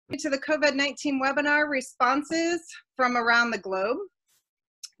To the COVID-19 webinar responses from around the globe.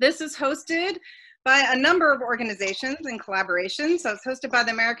 This is hosted by a number of organizations in collaboration. So it's hosted by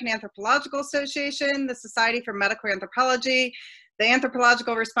the American Anthropological Association, the Society for Medical Anthropology, the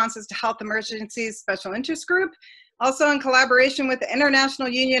Anthropological Responses to Health Emergencies Special Interest Group, also in collaboration with the International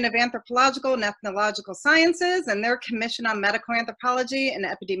Union of Anthropological and Ethnological Sciences and their Commission on Medical Anthropology and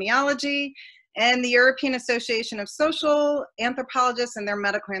Epidemiology, and the European Association of Social Anthropologists and their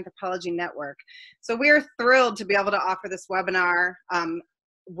Medical Anthropology Network. So we are thrilled to be able to offer this webinar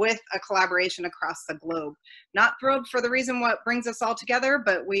with a collaboration across the globe. Not thrilled for the reason what brings us all together,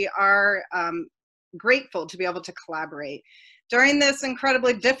 but we are grateful to be able to collaborate. During this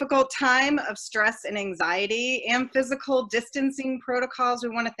incredibly difficult time of stress and anxiety and physical distancing protocols, we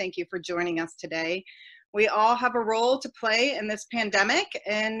want to thank you for joining us today. We all have a role to play in this pandemic,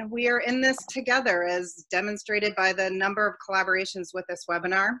 and we are in this together, as demonstrated by the number of collaborations with this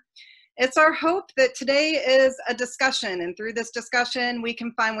webinar. It's our hope that today is a discussion, and through this discussion, we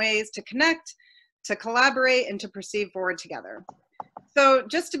can find ways to connect, to collaborate, and to proceed forward together. So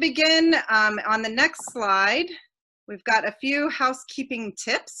just to begin, on the next slide, we've got a few housekeeping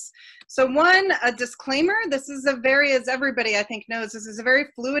tips. So one, a disclaimer, this is a very, as everybody I think knows, this is a very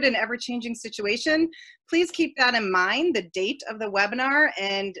fluid and ever-changing situation. Please keep that in mind, the date of the webinar,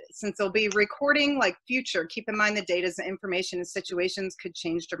 and since they'll be recording like future, keep in mind the date as the information and situations could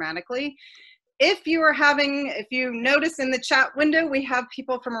change dramatically. If you notice in the chat window, we have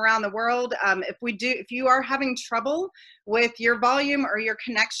people from around the world. If you are having trouble with your volume or your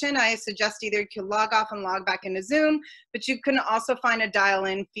connection, I suggest either you can log off and log back into Zoom, but you can also find a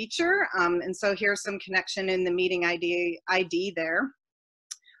dial-in feature. And so here's some connection in the meeting ID there.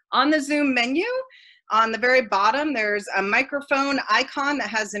 On the Zoom menu, on the very bottom, there's a microphone icon that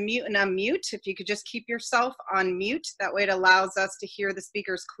has a mute and unmute. If you could just keep yourself on mute, that way it allows us to hear the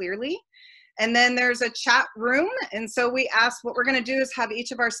speakers clearly. And then there's a chat room, and so we asked, what we're going to do is have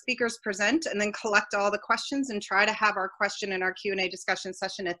each of our speakers present and then collect all the questions and try to have our question and our Q&A discussion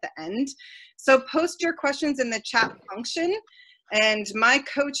session at the end. So post your questions in the chat function, and my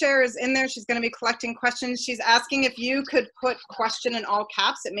co-chair is in there. She's going to be collecting questions. She's asking if you could put question in all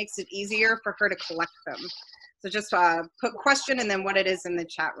caps. It makes it easier for her to collect them. So just put question and then what it is in the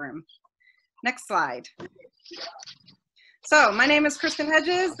chat room. Next slide. So my name is Kristen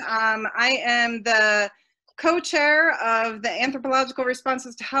Hedges. I am the co-chair of the Anthropological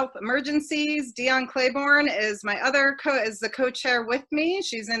Responses to Health Emergencies. Dion Claiborne is my other is the co-chair with me.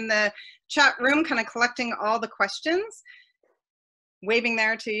 She's in the chat room kind of collecting all the questions. Waving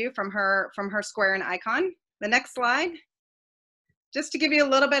there to you from her square and icon. The next slide. Just to give you a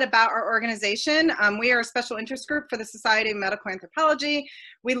little bit about our organization, we are a special interest group for the Society of Medical Anthropology.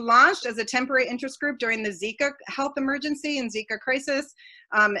 We launched as a temporary interest group during the Zika health emergency and Zika crisis.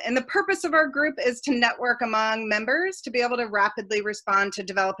 And the purpose of our group is to network among members to be able to rapidly respond to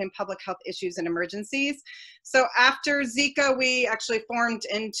developing public health issues and emergencies. So after Zika, we actually formed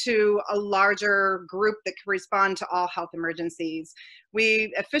into a larger group that could respond to all health emergencies.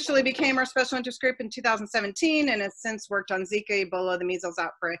 We officially became our special interest group in 2017 and has since worked on Zika, Ebola, the measles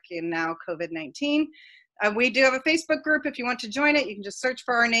outbreak, and now COVID-19. We do have a Facebook group. If you want to join it, you can just search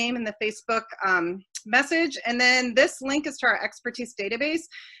for our name in the Facebook message. And then this link is to our expertise database.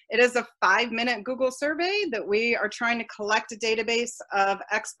 It is a 5-minute Google survey that we are trying to collect a database of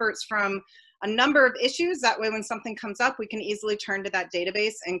experts from a number of issues. That way, when something comes up, we can easily turn to that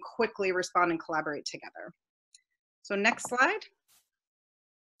database and quickly respond and collaborate together. So next slide.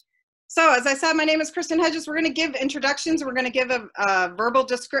 So as I said, my name is Kristen Hedges. We're going to give introductions. We're going to give a verbal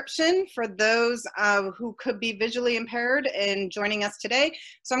description for those who could be visually impaired in joining us today.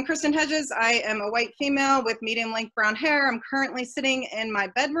 So I'm Kristen Hedges. I am a white female with medium length brown hair. I'm currently sitting in my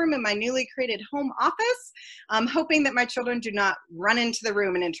bedroom in my newly created home office. I'm hoping that my children do not run into the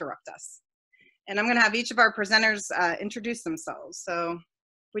room and interrupt us. And I'm going to have each of our presenters introduce themselves. So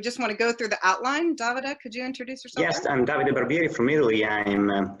we just want to go through the outline. Davide, could you introduce yourself? Yes, I'm Davide Barbieri from Italy. I'm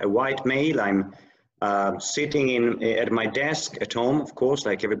a white male. I'm sitting at my desk at home, of course,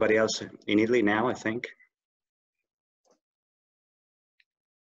 like everybody else in Italy now, I think.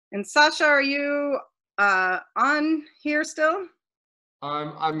 And Saša, are you on here still?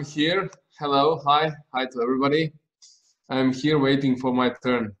 I'm here. Hello, hi to everybody. I'm here waiting for my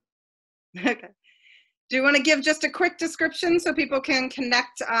turn. Okay. Do you want to give just a quick description so people can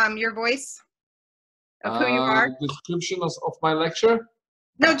connect your voice of who you are? Description of my lecture?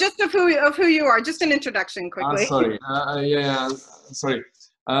 No, just of who you are. Just an introduction quickly. Sorry. Sorry.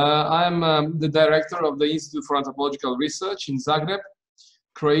 I'm the director of the Institute for Anthropological Research in Zagreb,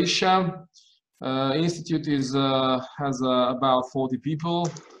 Croatia. Institute has about 40 people.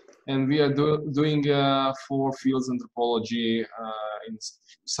 and we are doing 4 fields anthropology in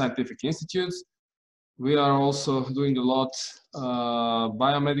scientific institutes. We are also doing a lot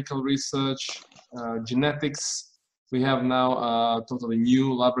biomedical research, genetics. We have now a totally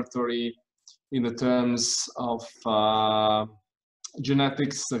new laboratory in the terms of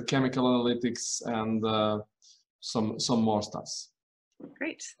genetics, chemical analytics, and some more stuffs.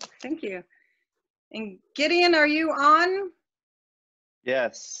 Great, thank you. And Gideon, are you on?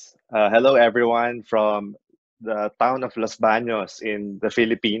 Yes. Hello, everyone from the town of Los Baños in the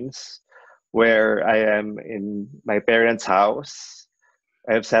Philippines, where I am in my parents' house.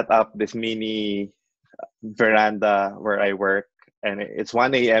 I have set up this mini veranda where I work, and it's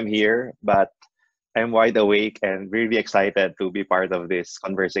 1 a.m. here, but I'm wide awake and really excited to be part of this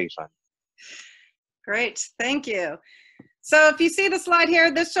conversation. Great, thank you. So if you see the slide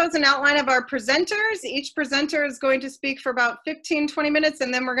here, this shows an outline of our presenters. Each presenter is going to speak for about 15-20 minutes,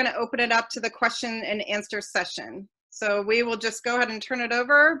 and then we're going to open it up to the question and answer session. So we will just go ahead and turn it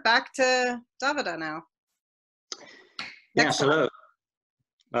over back to Davide now. Yes, hello.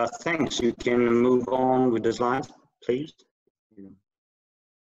 Thanks. You can move on with the slides, please.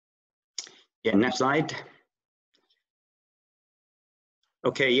 Yeah, next slide.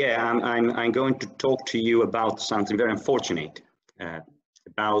 Okay, yeah, I'm going to talk to you about something very unfortunate,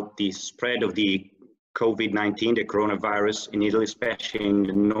 about the spread of the COVID-19, the coronavirus in Italy, especially in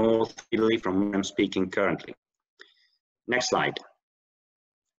the North Italy, from where I'm speaking currently. Next slide.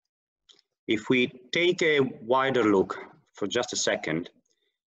 If we take a wider look for just a second,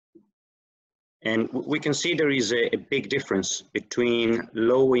 and we can see there is a big difference between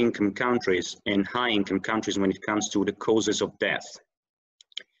low-income countries and high-income countries when it comes to the causes of death.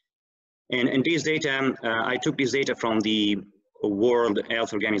 And these data, I took this data from the World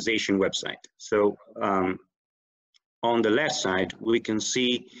Health Organization website. So on the left side, we can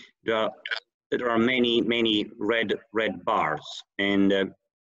see there are many red bars, and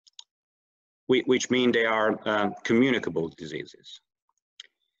which mean they are communicable diseases.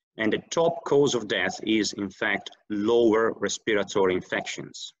 And the top cause of death is, in fact, lower respiratory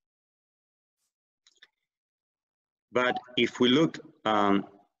infections. But if we look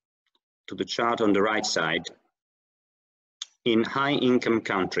to the chart on the right side, in high-income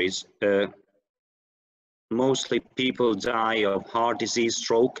countries, mostly people die of heart disease,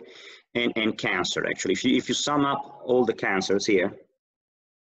 stroke, and cancer. Actually, if you sum up all the cancers here,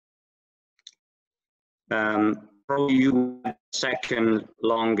 probably you second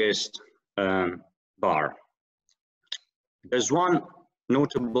longest bar. There's one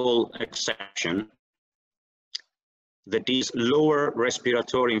notable exception, that is lower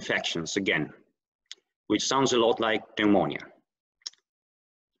respiratory infections, again, which sounds a lot like pneumonia.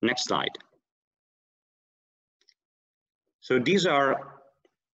 Next slide. So these are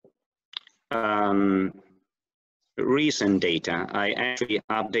recent data. I actually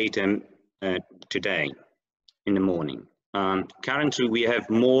update them today in the morning. Currently, we have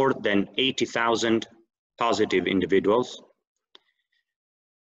more than 80,000 positive individuals.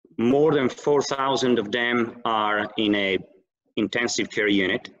 More than 4,000 of them are in an intensive care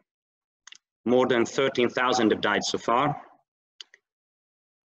unit. More than 13,000 have died so far.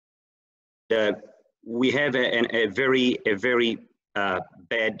 We have a very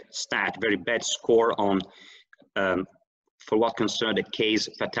bad stat, very bad score on for what concerns the case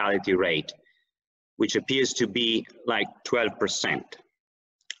fatality rate, which appears to be like 12%,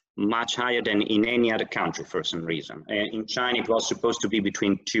 much higher than in any other country for some reason. In China, it was supposed to be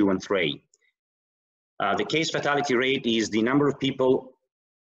between 2 and 3. The case fatality rate is the number of people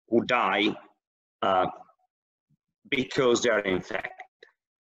who die because they are infected.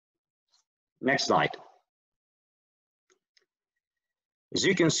 Next slide. As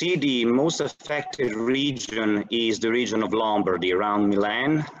you can see, the most affected region is the region of Lombardy, around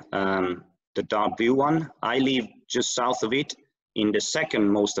Milan, the dark blue one. I live just south of it in the second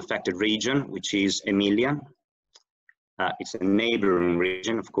most affected region, which is Emilia. It's a neighboring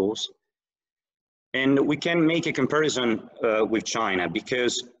region, of course. And we can make a comparison with China,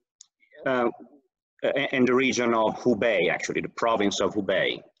 because in the region of Hubei, actually, the province of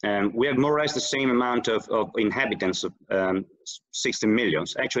Hubei. We have more or less the same amount of inhabitants, 60 million.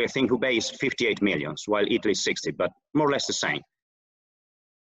 Actually, I think Hubei is 58 million, while Italy is 60, but more or less the same.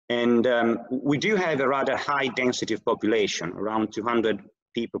 And we do have a rather high density of population, around 200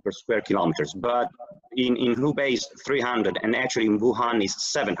 people per square kilometers, but in Hubei is 300, and actually in Wuhan is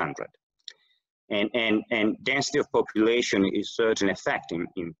 700. And density of population is certainly affecting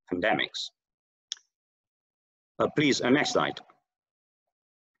in pandemics. Please, next slide.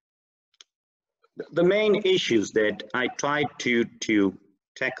 The main issues that I tried to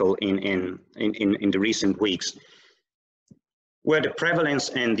tackle in the recent weeks were the prevalence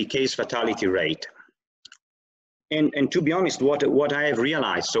and the case fatality rate. And to be honest, what I have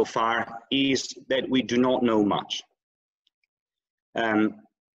realized so far is that we do not know much.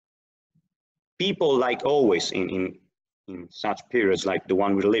 People, like always in such periods like the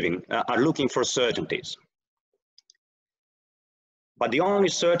one we're living, are looking for certainties. But the only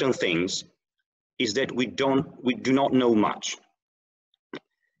certain things is that we do not know much.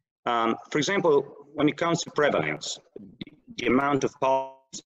 For example, when it comes to prevalence, the amount of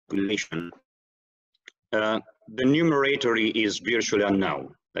population, the numerator is virtually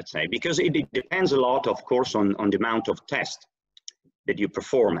unknown, let's say, because it depends a lot, of course, on the amount of tests that you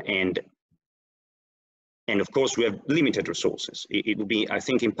perform, and of course we have limited resources. It would be, I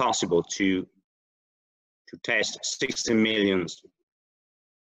think, impossible to test 60 million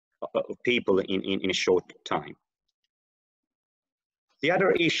of people in a short time. The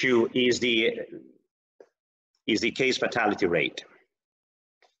other issue is the case fatality rate.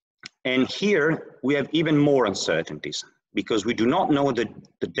 And here we have even more uncertainties because we do not know the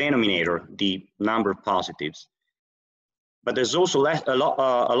denominator, the number of positives, but there's also a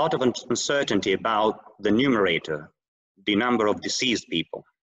lot of uncertainty about the numerator, the number of deceased people.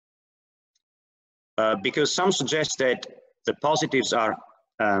 Because some suggest that the positives are,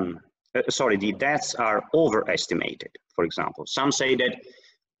 the deaths are overestimated, for example. Some say that,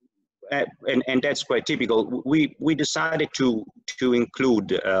 and that's quite typical, we decided to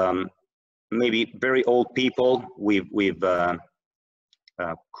include maybe very old people with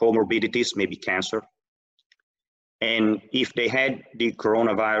comorbidities, maybe cancer. And if they had the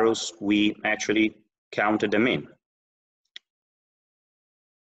coronavirus, we actually counted them in.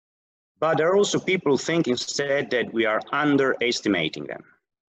 But there are also people who think instead that we are underestimating them.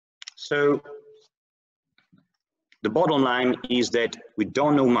 So the bottom line is that we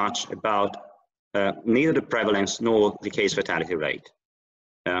don't know much about neither the prevalence nor the case fatality rate.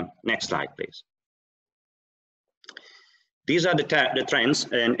 Next slide, please. These are the trends,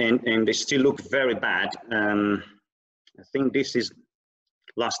 and they still look very bad. I think this is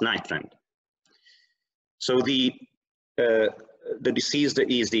last night trend. So the deceased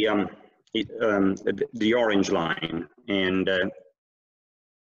is the orange line, and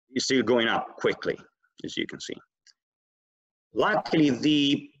it's still going up quickly, as you can see. Luckily,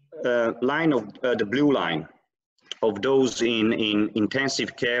 the line of the blue line of those in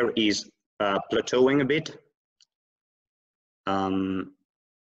intensive care is plateauing a bit.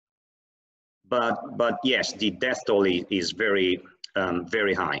 But yes, the death toll is very,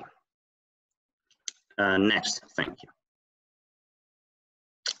 very high. Next, thank you.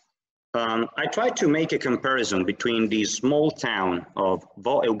 I tried to make a comparison between the small town of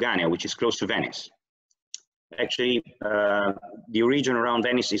Vo Eugania, which is close to Venice. Actually, the region around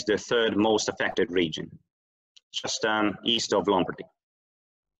Venice is the third most affected region, just east of Lombardy.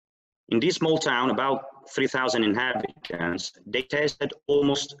 In this small town, about 3,000 inhabitants, they tested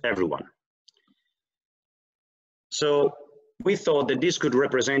almost everyone. So we thought that this could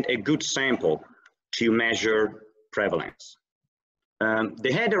represent a good sample to measure prevalence.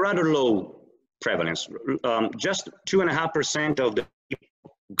 They had a rather low prevalence. Just 2.5% of the people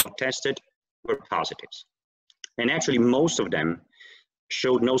who got tested were positives. And actually, most of them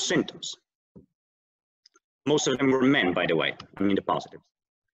showed no symptoms. Most of them were men, by the way, I mean the positives.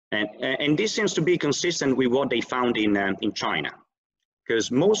 And this seems to be consistent with what they found in China, because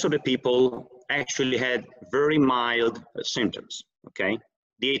most of the people actually had very mild symptoms, okay,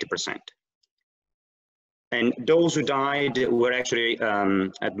 the 80%. And those who died were actually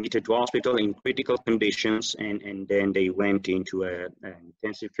admitted to hospital in critical conditions, and then they went into an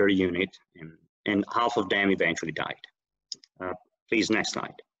intensive care unit, and half of them eventually died. Please, next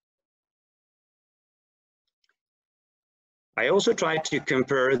slide. I also tried to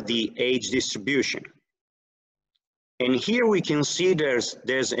compare the age distribution. And here we can see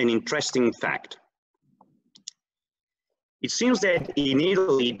there's an interesting fact. It seems that in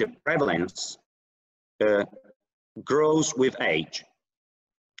Italy, the prevalence grows with age.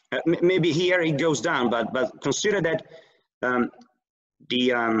 Maybe here it goes down, but consider that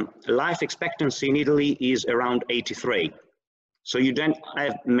the life expectancy in Italy is around 83. So you don't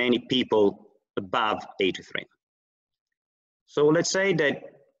have many people above 83. So let's say that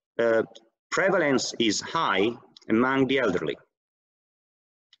prevalence is high among the elderly.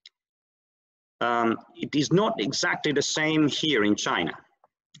 It is not exactly the same here in China,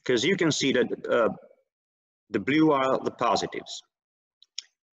 because you can see that the blue are the positives.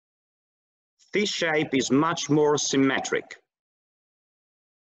 This shape is much more symmetric.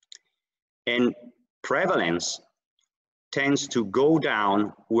 And prevalence tends to go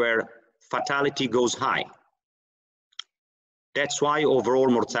down where fatality goes high. That's why overall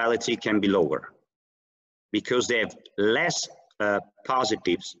mortality can be lower, because they have less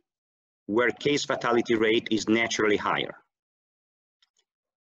positives where case fatality rate is naturally higher.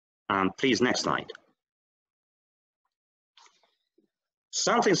 Please, next slide.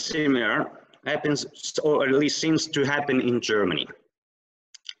 Something similar happens, or at least seems to happen in Germany.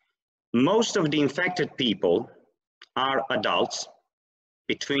 Most of the infected people are adults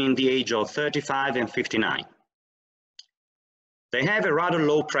between the age of 35 and 59. They have a rather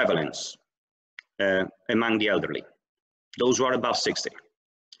low prevalence among the elderly, those who are above 60.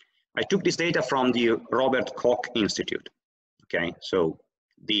 I took this data from the Robert Koch Institute, okay, so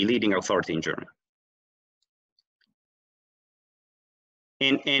the leading authority in Germany.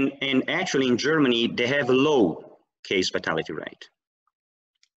 And actually in Germany, they have a low case fatality rate.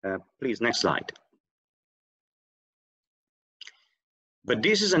 Please, next slide. But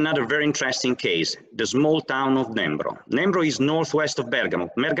this is another very interesting case, the small town of Nembro. Nembro is northwest of Bergamo.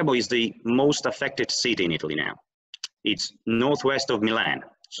 Bergamo is the most affected city in Italy now. It's northwest of Milan,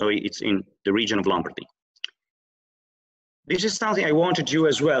 so it's in the region of Lombardy. This is something I wanted to do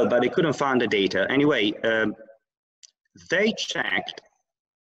as well, but I couldn't find the data. Anyway, they checked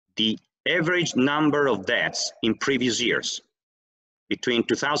the average number of deaths in previous years between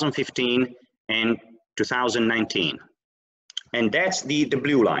 2015 and 2019. And that's the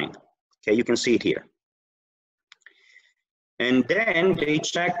blue line. Okay, you can see it here. And then they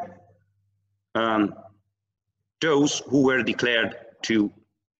checked those who were declared to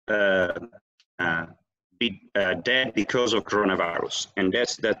be dead because of coronavirus. And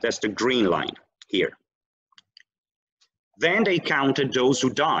that's the green line here. Then they counted those who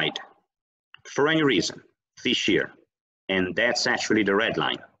died for any reason this year. And that's actually the red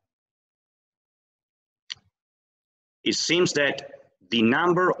line. It seems that the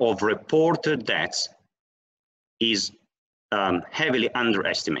number of reported deaths is heavily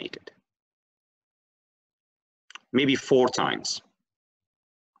underestimated. Maybe 4 times.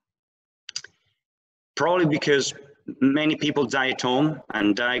 Probably because many people die at home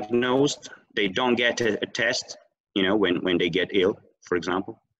undiagnosed. They don't get a test, you know, when they get ill, for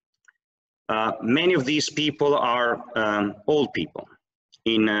example. Many of these people are old people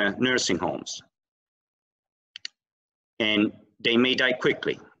in nursing homes. And they may die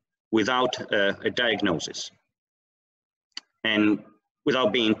quickly without a diagnosis and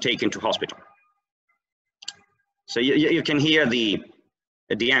without being taken to hospital. So you can hear the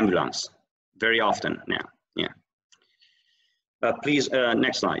ambulance very often now, yeah. Please,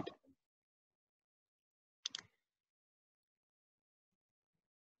 next slide.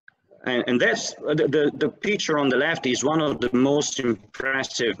 And that's the picture on the left is one of the most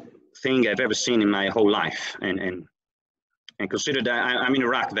impressive thing I've ever seen in my whole life. And consider that I'm an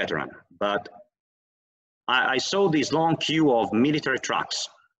Iraq veteran, but I saw this long queue of military trucks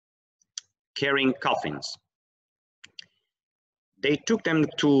carrying coffins. They took them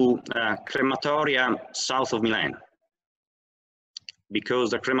to crematoria south of Milan because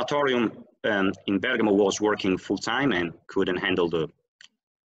the crematorium in Bergamo was working full time and couldn't handle the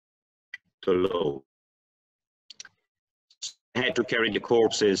load. They had to carry the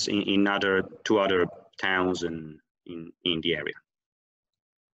corpses in 2 other towns and in the area.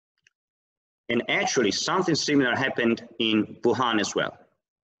 And actually something similar happened in Wuhan as well.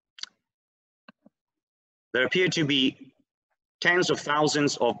 There appear to be tens of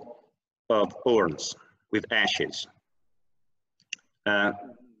thousands of urns with ashes.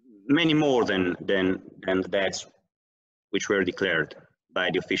 Many more than the deaths which were declared by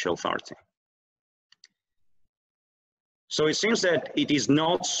the official authority. So it seems that it is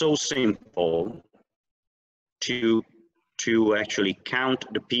not so simple to actually count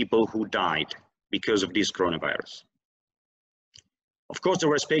the people who died because of this coronavirus. Of course, there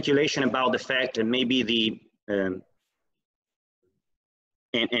was speculation about the fact that maybe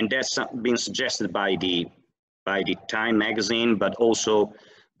and that's been suggested by the Time magazine, but also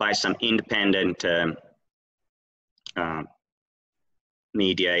by some independent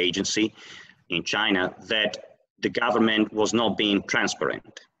media agency in China, that the government was not being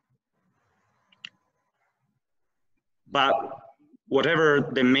transparent. But whatever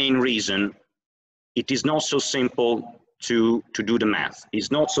the main reason, it is not so simple to do the math. It's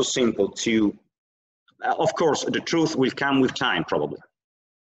not so simple to, of course, the truth will come with time probably.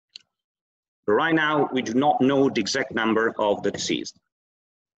 But right now, we do not know the exact number of the deceased.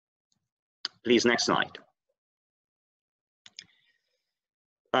 Please, next slide.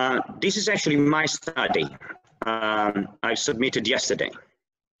 This is actually my study I submitted yesterday.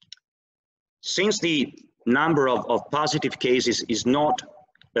 Since the number of positive cases is not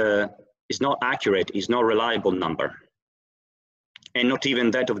accurate, is not reliable number, and not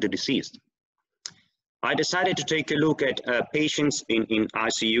even that of the deceased. I decided to take a look at patients in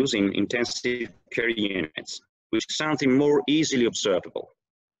ICUs, in intensive care units, which is something more easily observable.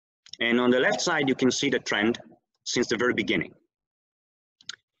 And on the left side, you can see the trend since the very beginning.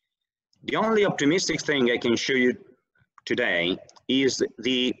 The only optimistic thing I can show you today is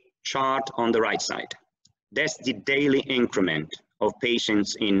the chart on the right side. That's the daily increment of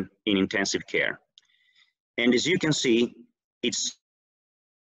patients in intensive care. And as you can see, it's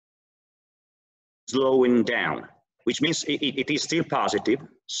slowing down, which means it is still positive.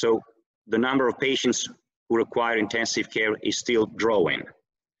 So the number of patients who require intensive care is still growing,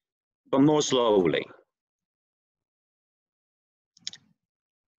 but more slowly.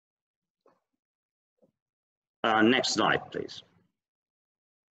 Next slide, please.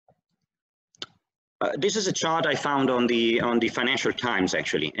 This is a chart I found on the Financial Times,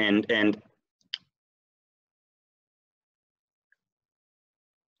 actually, and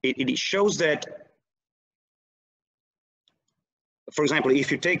it shows that, for example,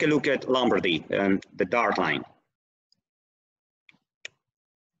 if you take a look at Lombardy, the dark line,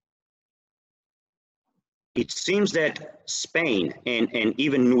 it seems that Spain and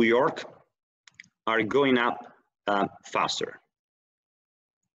even New York are going up faster.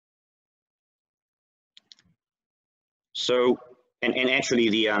 So, and actually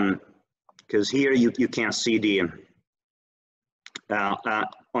because here you can see the,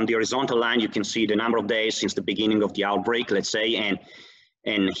 on the horizontal line, you can see the number of days since the beginning of the outbreak, let's say,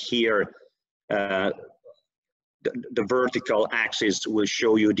 and here the vertical axis will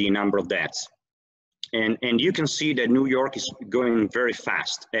show you the number of deaths. And you can see that New York is going very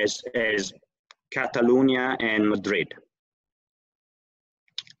fast, as Catalonia and Madrid.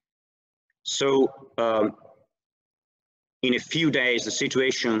 So in a few days, the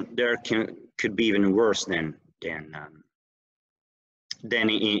situation there could be even worse than in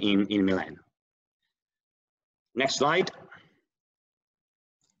Milan. Next slide.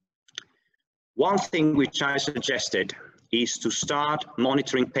 One thing which I suggested is to start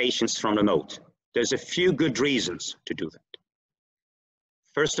monitoring patients from remote. There's a few good reasons to do that.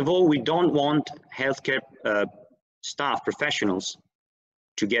 First of all, we don't want healthcare staff professionals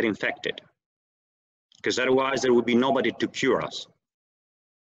to get infected, because otherwise there would be nobody to cure us.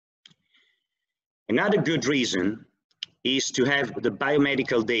 Another good reason is to have the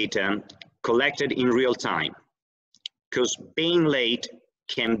biomedical data collected in real time, because being late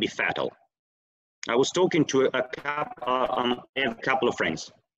can be fatal. I was talking to I have a couple of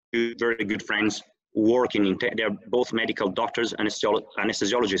friends, two very good friends, working in, they're both medical doctors,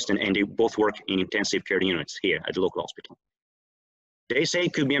 anesthesiologists, and they both work in intensive care units here at the local hospital. They say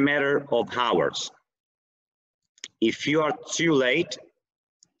it could be a matter of hours. If you are too late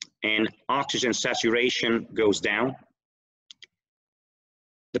and oxygen saturation goes down,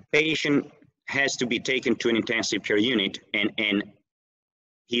 the patient has to be taken to an intensive care unit, and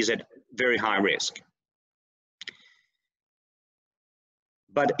he's at very high risk.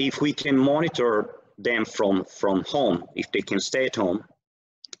 But if we can monitor them from home, if they can stay at home,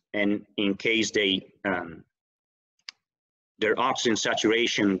 and in case they their oxygen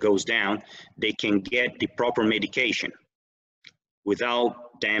saturation goes down, they can get the proper medication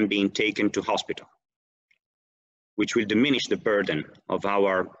without them being taken to hospital, which will diminish the burden of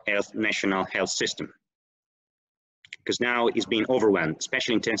our national health system, because now it's being overwhelmed,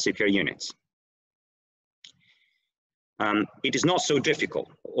 especially intensive care units. It is not so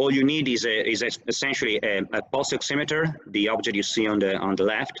difficult. All you need is essentially a pulse oximeter, the object you see on the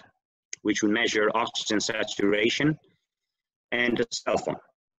left, which will measure oxygen saturation, and a cell phone.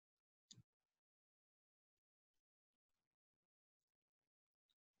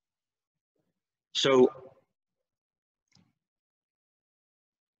 So,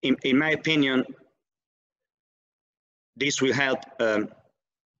 in my opinion, this will help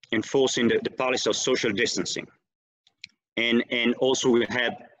enforcing the policy of social distancing, and also will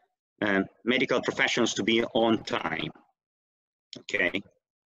help medical professionals to be on time. Okay.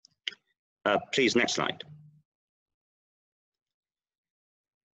 Please, next slide.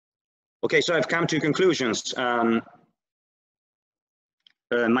 Okay, so I've come to conclusions. My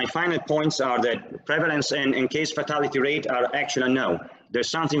final points are that prevalence and case fatality rate are actually unknown.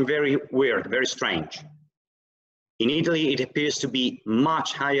 There's something very weird, very strange. In Italy, it appears to be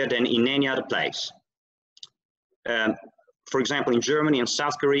much higher than in any other place. For example, in Germany and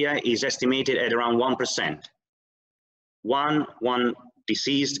South Korea is estimated at around 1%. One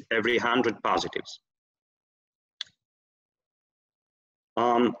deceased every 100 positives.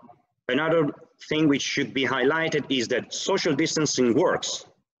 Another thing which should be highlighted is that social distancing works,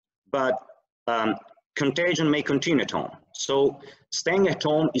 but contagion may continue at home. So staying at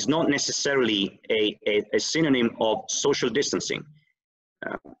home is not necessarily a synonym of social distancing.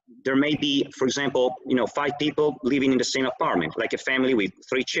 There may be, for example, 5 people living in the same apartment, like a family with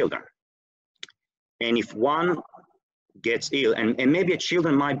 3 children. And if one gets ill, and maybe a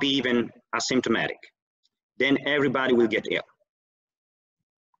children might be even asymptomatic, then everybody will get ill.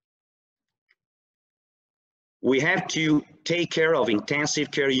 We have to take care of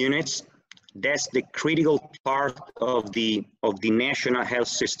intensive care units. That's the critical part of the national health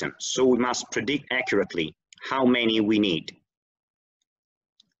system. So we must predict accurately how many we need.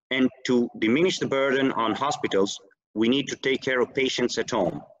 And to diminish the burden on hospitals, we need to take care of patients at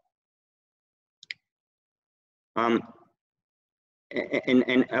home. And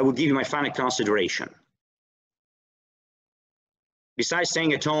I will give you my final consideration. Besides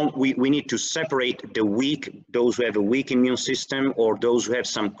staying at home, we need to separate the weak, those who have a weak immune system or those who have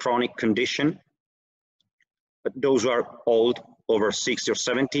some chronic condition. But those who are old, over 60 or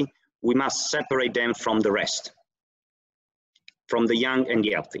 70, we must separate them from the rest, from the young and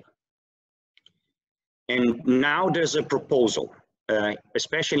the healthy. And now there's a proposal,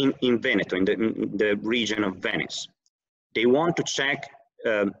 especially in Veneto, in the region of Venice. They want to check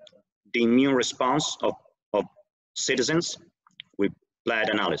the immune response of citizens with blood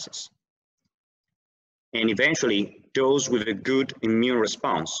analysis. And eventually, those with a good immune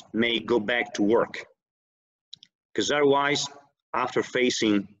response may go back to work. Because otherwise, after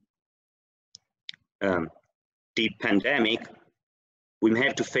facing the pandemic, we may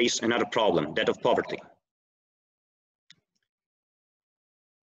have to face another problem, that of poverty.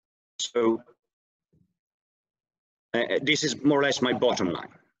 So this is more or less my bottom line.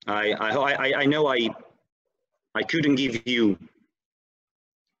 I know I couldn't give you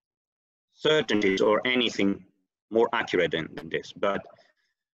certainties or anything more accurate than this, but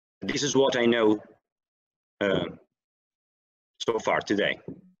this is what I know so far today.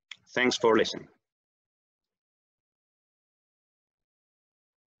 Thanks for listening.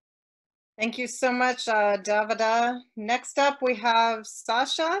 Thank you so much, Davide. Next up, we have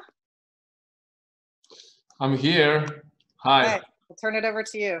Saša. I'm here. Hi. Hi. I'll turn it over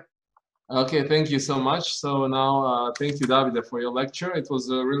to you. Okay, thank you so much. So now, thank you, Davide, for your lecture. It was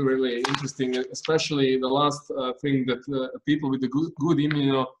really, really interesting, especially the last thing that people with the good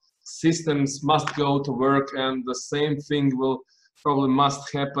immune systems must go to work, and the same thing will probably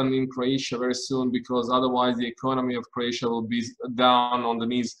must happen in Croatia very soon, because otherwise the economy of Croatia will be down on the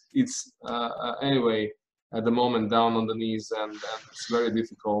knees. It's anyway at the moment down on the knees, and it's very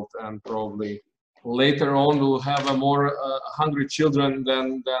difficult, and probably later on we'll have a more hungry children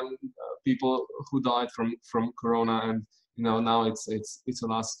than people who died from corona. And now it's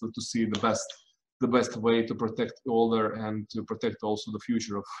on us to see the best way to protect older and to protect also the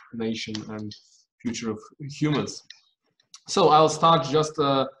future of nation and future of humans. So I'll start just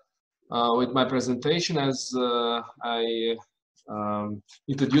with my presentation. As I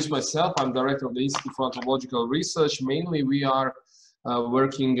introduce myself, I'm director of the Institute for Anthropological Research. Mainly we are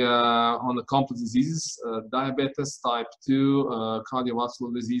working on the complex diseases, diabetes, type 2,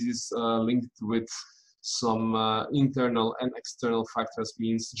 cardiovascular diseases linked with some internal and external factors,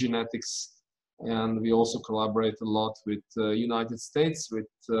 means genetics. And we also collaborate a lot with United States, with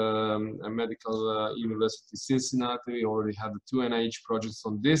Medical University Cincinnati. We already had the 2 NIH projects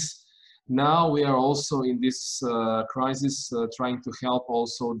on this. Now we are also in this crisis trying to help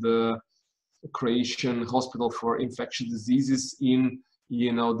also the Croatian Hospital for Infectious Diseases in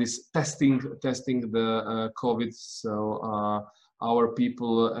this testing the COVID. So our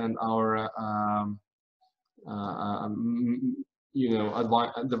people and our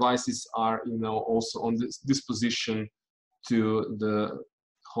devices are also on this disposition to the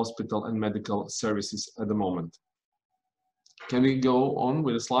hospital and medical services at the moment. Can we go on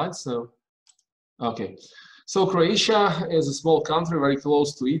with the slides? So okay, so Croatia is a small country very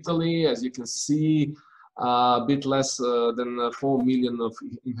close to Italy, as you can see, a bit less than 4 million of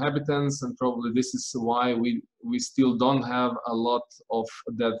inhabitants, and probably this is why we still don't have a lot of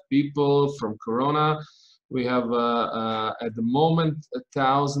dead people from corona. We have at the moment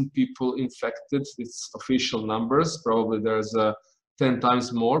 1,000 people infected. It's official numbers. Probably there's 10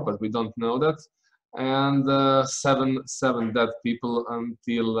 times more, but we don't know that. And seven dead people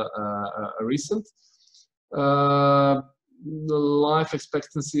until recent. The life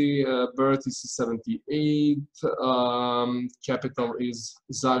expectancy birth is 78. Capital is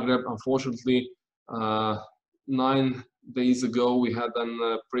Zagreb. Unfortunately, 9 days ago we had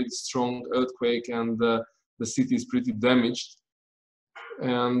a pretty strong earthquake, and the city is pretty damaged.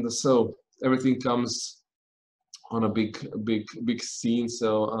 and so everything comes on a big scene.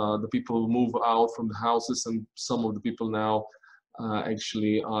 So the people move out from the houses, and some of the people now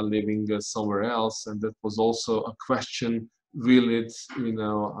actually are living somewhere else. And that was also a question: will it, you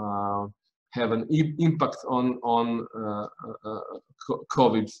know, have an impact on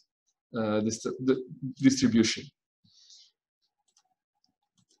COVID distribution?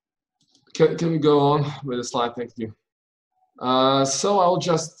 Can we go on with the slide? Thank you. So I'll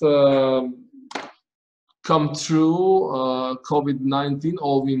just come through COVID-19,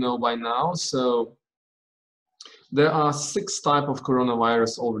 all we know by now. So there are 6 types of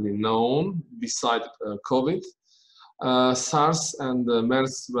coronavirus already known beside COVID. SARS and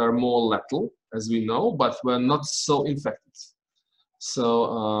MERS were more lethal, as we know, but were not so infected.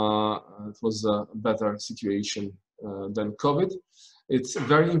 So it was a better situation than COVID. It's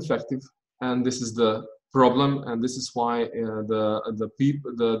very infective, and this is the problem, and this is why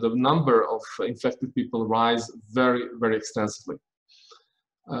the number of infected people rise very, very extensively.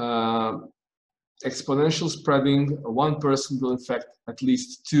 Exponential spreading: 1 person will infect at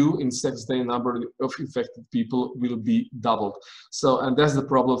least 2. In 6 days, number of infected people will be doubled. So, and that's the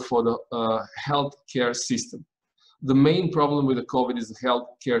problem for the healthcare system. The main problem with the COVID is the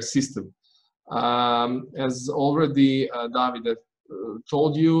healthcare system. As already Davide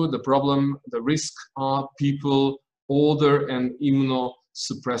told you, the risk are people older and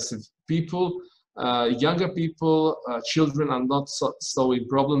immunosuppressive people. Younger people, children are not so in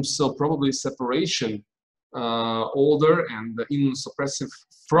problems, so probably separation, older and immunosuppressive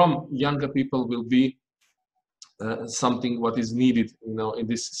from younger people will be something what is needed, you know, in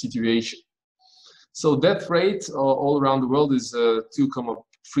this situation. So death rate all around the world is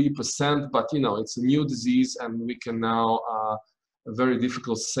 2.3%, but you know, it's a new disease, and we can now very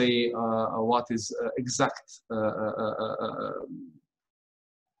difficult say what is exact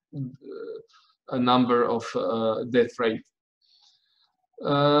a number of death rate.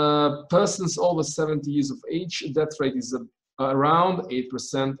 Persons over 70 years of age, death rate is around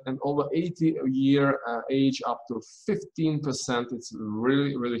 8%, and over 80-year age up to 15%. It's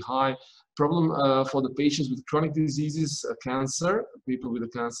really, really high. Problem for the patients with chronic diseases, cancer, people with the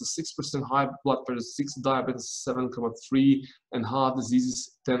cancer, 6%, high blood pressure 6, diabetes 7.3, and heart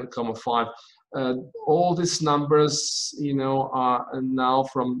diseases 10.5. All these numbers, you know, are now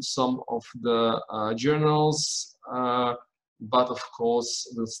from some of the journals, but of course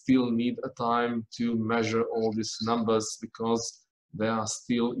we'll still need a time to measure all these numbers because they are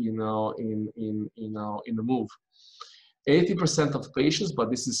still, you know, in the move. 80% of patients,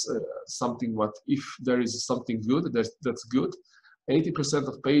 but this is something what, if there is something good, that's good. 80%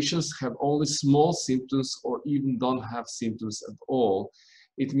 of patients have only small symptoms or even don't have symptoms at all.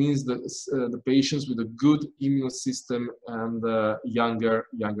 It means that the patients with a good immune system and younger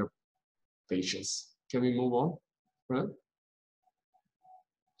patients. Can we move on? Right.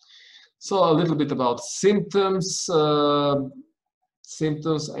 So a little bit about symptoms.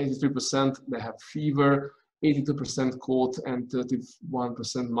 Symptoms: 83% they have fever, 82% cold, and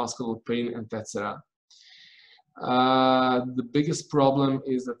 31% muscular pain, and etc. The biggest problem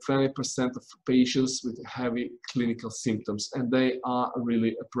is that 20% of patients with heavy clinical symptoms, and they are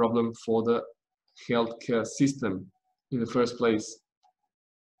really a problem for the healthcare system in the first place.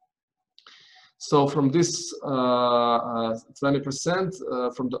 So from this 20%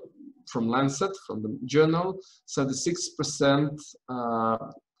 from Lancet, from the journal, 76%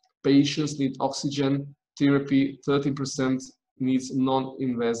 patients need oxygen therapy, 13% needs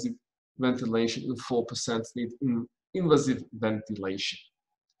non-invasive ventilation, and 4% need invasive ventilation.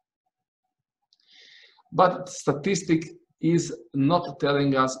 But statistic is not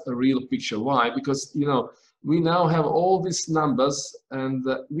telling us a real picture. Why? Because, you know, we now have all these numbers, and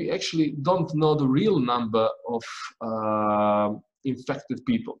we actually don't know the real number of infected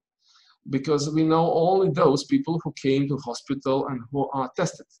people, because we know only those people who came to hospital and who are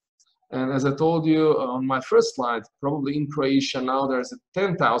tested. And as I told you on my first slide, probably in Croatia now there's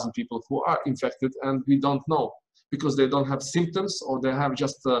 10,000 people who are infected, and we don't know because they don't have symptoms, or they have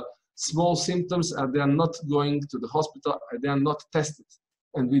just small symptoms, and they are not going to the hospital, and they are not tested,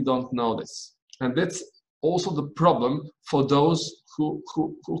 and we don't know this. And that's also the problem for those who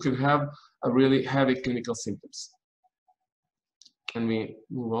can have a really heavy clinical symptoms. Can we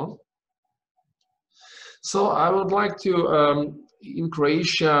move on? So I would like to, in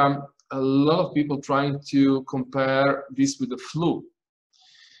Croatia, a lot of people trying to compare this with the flu.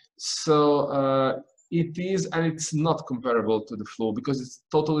 So it is, and it's not comparable to the flu because it's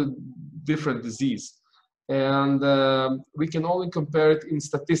totally different disease. And we can only compare it in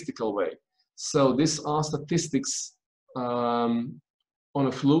statistical way. So these are statistics on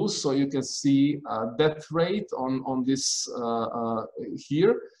a flu. So you can see death rate on this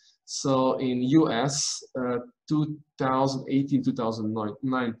here. So in US, 2018,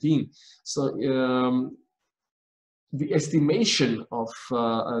 2019. So the estimation of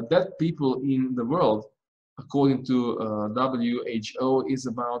dead people in the world, according to WHO, is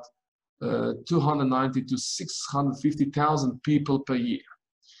about 290 to 650,000 people per year.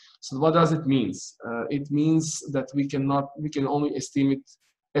 So what does it mean? It means that we can only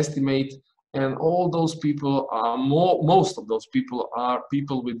estimate, and all those people are most of those people are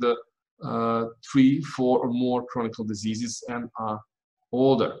people with the 3, 4 or more chronic diseases and are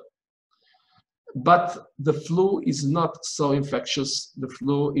older. But the flu is not so infectious. The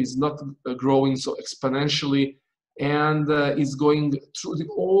flu is not growing so exponentially, and is going through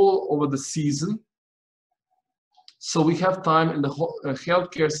all over the season. So we have time, and the whole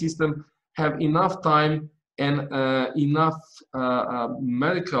healthcare system have enough time and enough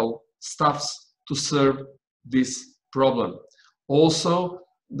medical staffs to serve this problem. Also,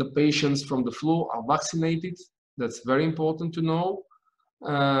 the patients from the flu are vaccinated. That's very important to know.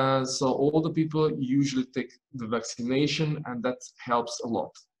 So all the people usually take the vaccination, and that helps a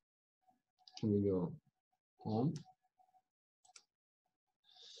lot. Can we go on?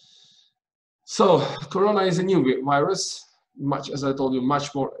 So corona is a new virus, as I told you,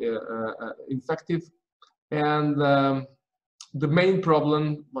 much more infective. And the main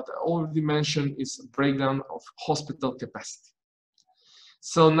problem, what I already mentioned, is breakdown of hospital capacity.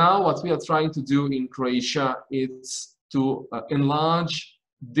 So now what we are trying to do in Croatia is to enlarge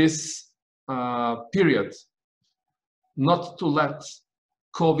this period, not to let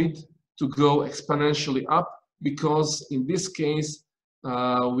COVID to go exponentially up, because in this case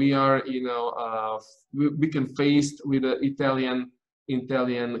we are, we can face with the Italian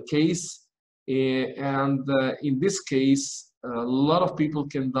case, and in this case a lot of people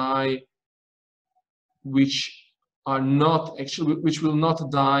can die, which will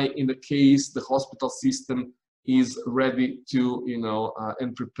not die in the case the hospital system is ready to,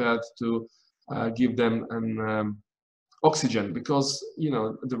 and prepared to give them an oxygen, because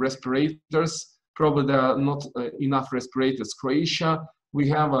the respirators, probably there are not enough respirators. Croatia, we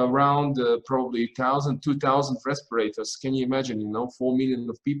have around probably 1,000, 2,000 respirators. Can you imagine, 4 million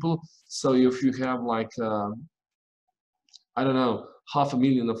of people? So if you have like, I don't know,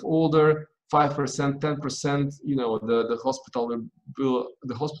 500,000 of older, 5%, 10%, the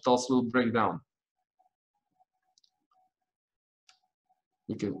hospitals will break down.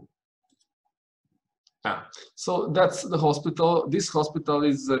 Okay. So that's the hospital. This hospital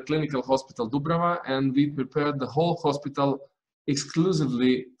is a clinical hospital Dubrava, and we prepared the whole hospital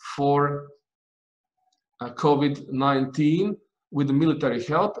exclusively for COVID-19 with the military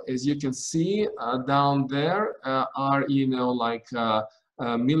help. As you can see down there are,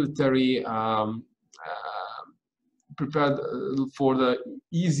 military prepared for the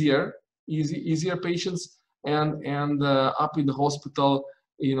easier patients, and up in the hospital,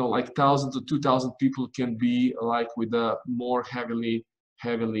 like 1,000 to 2,000 people can be like with the more heavily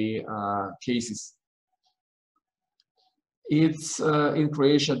cases. It's in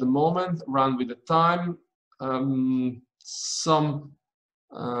Croatia at the moment, run with the time. Some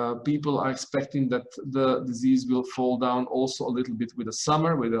people are expecting that the disease will fall down also a little bit with the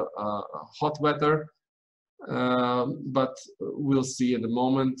summer, with the hot weather. But we'll see. At the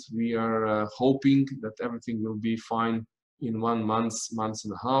moment, we are hoping that everything will be fine in 1 month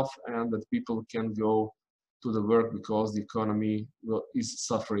and a half, and that people can go to the work, because the economy is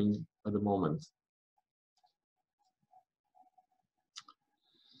suffering at the moment.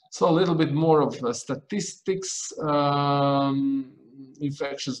 So a little bit more of statistics,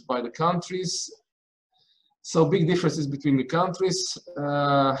 infections by the countries. So big differences between the countries.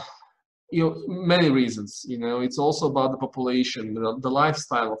 Many reasons. It's also about the population, the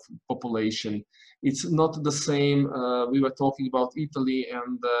lifestyle of population. It's not the same. We were talking about Italy,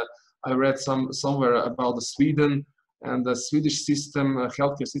 and I read somewhere about Sweden, and the Swedish system,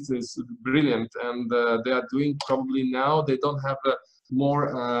 healthcare system, is brilliant, and they are doing probably now. They don't have more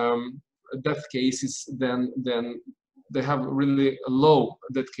death cases than they have really low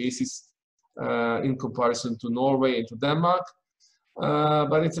death cases in comparison to Norway and to Denmark.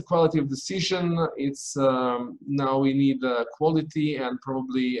 But it's a quality of decision. It's now we need quality and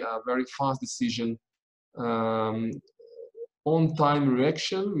probably a very fast decision. On-time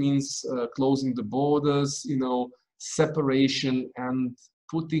reaction means closing the borders, separation and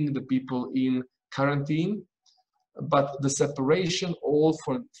putting the people in quarantine. But the separation all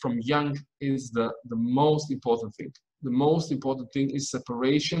from young is the most important thing. The most important thing is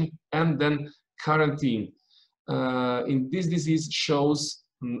separation and then quarantine. in this disease shows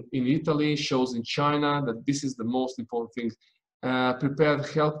in Italy, shows in China, that this is the most important thing. Prepared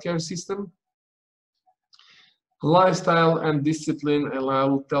healthcare system, lifestyle and discipline, and I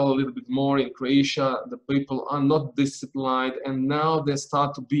will tell a little bit more. In Croatia, the people are not disciplined, and now they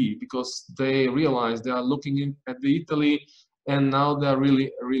start to be, because they realize they are looking at the Italy, and now they are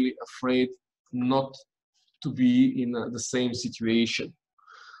really, really afraid not to be in the same situation.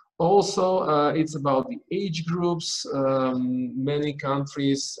 Also, it's about the age groups. Many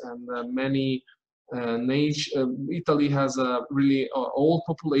countries and many Italy has a really old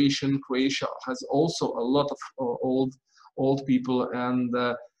population. Croatia has also a lot of old people, and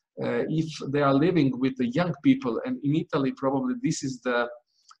if they are living with the young people, and in Italy probably this is the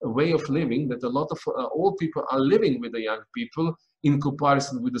way of living, that a lot of old people are living with the young people in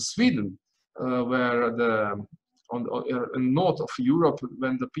comparison with the Sweden, where on north of Europe,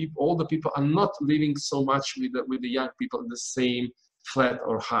 when all the people are not living so much with the young people in the same flat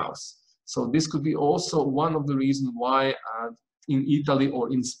or house. So this could be also one of the reasons why in Italy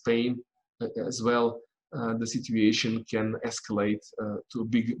or in Spain as well, the situation can escalate to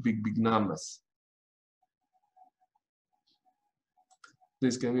big numbers.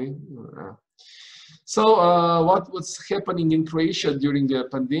 This can be. So what's happening in Croatia during the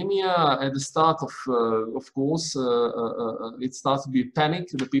pandemic? At the start of course, it starts to be panic.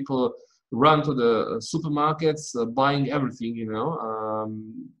 The people run to the supermarkets, buying everything, you know.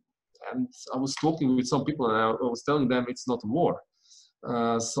 And I was talking with some people, and I was telling them it's not a war.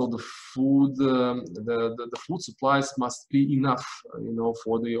 So the food, the food supplies must be enough, you know,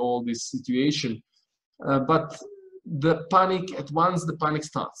 for all this situation. But the panic, at once the panic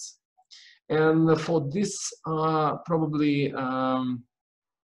starts. And for this, probably the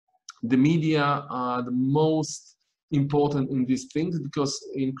media are the most important in these things, because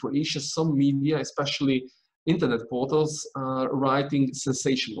in Croatia, some media, especially internet portals, are writing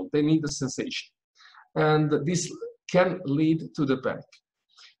sensational. They need a sensation. And this can lead to the panic.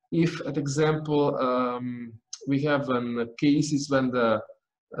 If, at example, we have cases when the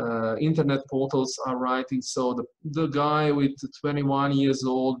internet portals are writing, so the guy with 21 years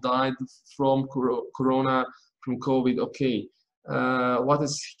old died from corona, from COVID, okay, what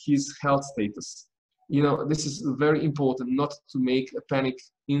is his health status? You know, this is very important, not to make a panic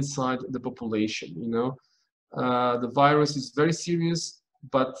inside the population, you know. The virus is very serious,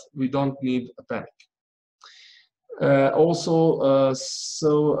 but we don't need a panic.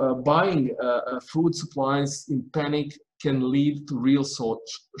 Buying food supplies in panic can lead to real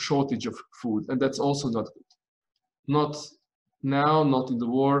shortage of food, and that's also not good. Not now, not in the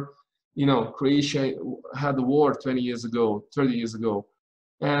war. You know, Croatia had a war 20 years ago, 30 years ago,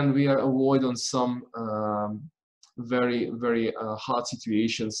 and we are avoiding some very, very hard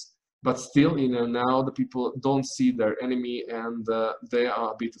situations. But still, you know, now the people don't see their enemy, and they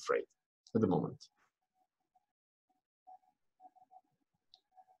are a bit afraid at the moment.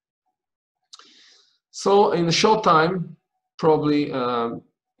 So in a short time, probably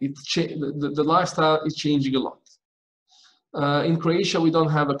the lifestyle is changing a lot. In Croatia, we don't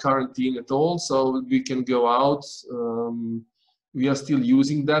have a quarantine at all, so we can go out. We are still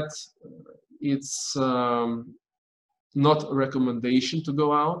using that. It's not a recommendation to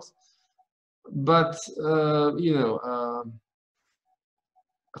go out, but you know,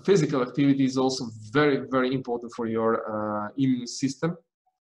 physical activity is also very, very important for your immune system,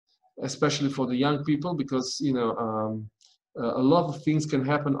 especially for the young people, because you know a lot of things can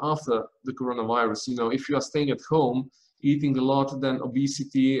happen after the coronavirus. You know, if you are staying at home, eating a lot, then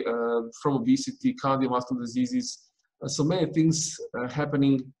obesity, from obesity, cardiovascular diseases, so many things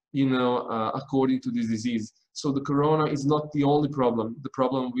happening, you know, according to this disease. So the corona is not the only problem. The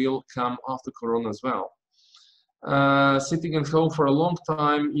problem will come after corona as well. Sitting at home for a long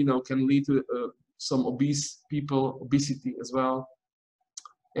time, you know, can lead to some obese people, obesity as well.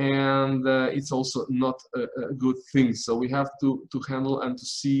 And it's also not a good thing. So we have to handle and to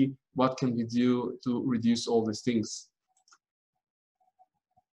see what can we do to reduce all these things.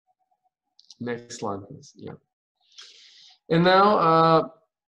 Next slide, please. Yeah. And now,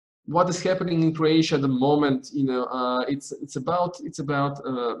 what is happening in Croatia at the moment? You know, it's about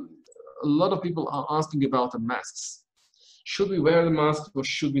a lot of people are asking about the masks. Should we wear the mask or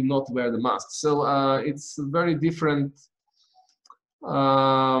should we not wear the mask? So it's a very different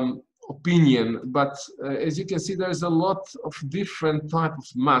opinion, but as you can see, there's a lot of different type of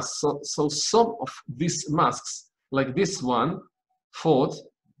masks. So some of these masks, like this one, Ford,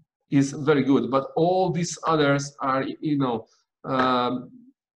 is very good, but all these others are, you know,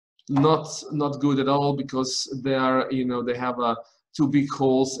 not good at all, because they are, you know, they have a two big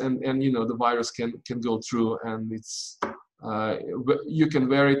holes, and you know, the virus can go through, and it's you can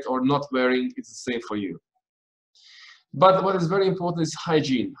wear it or not wearing, it's safe for you. But what is very important is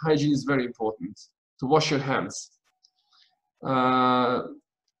hygiene. Hygiene is very important. To wash your hands.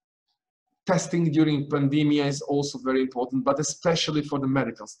 Testing during pandemia is also very important, but especially for the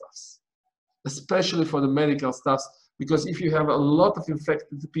medical staffs. Especially for the medical staffs, because if you have a lot of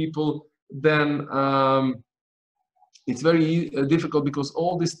infected people, then it's very difficult, because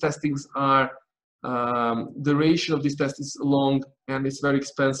all these testings are, the duration of these tests is long, and it's very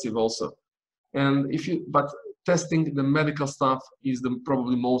expensive also. And but testing the medical staff is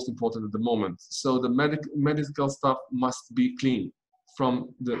probably most important at the moment. So the medical staff must be clean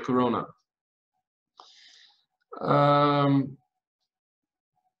from the corona.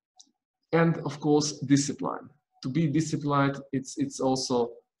 And of course, discipline. To be disciplined, it's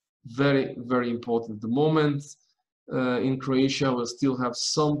also very, very important at the moment. In Croatia, we'll still have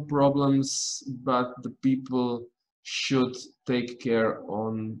some problems, but the people should take care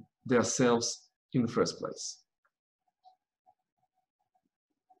on themselves in the first place.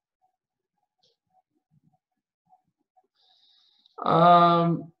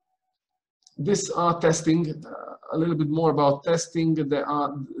 This are testing. A little bit more about testing. There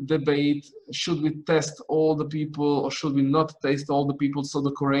are debate, should we test all the people or should we not test all the people? So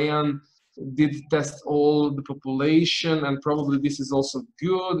the Korean did test all the population, and probably this is also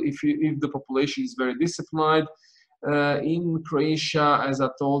good if the population is very disciplined. In Croatia, as I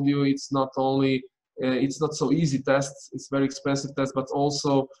told you, it's not only it's not so easy tests, it's very expensive tests, but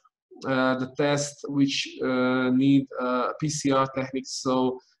also the tests which need PCR techniques,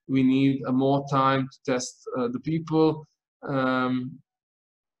 so we need more time to test the people.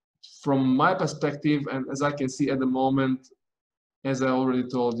 From my perspective, and as I can see at the moment, as I already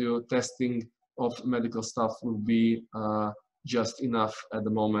told you, testing of medical staff will be just enough at the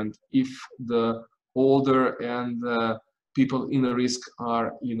moment if the older and people in a risk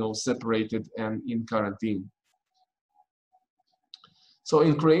are, you know, separated and in quarantine. So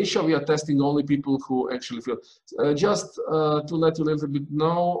in Croatia, we are testing only people who actually feel. Just to let you a little bit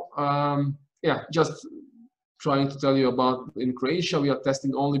know, yeah, just trying to tell you about in Croatia, we are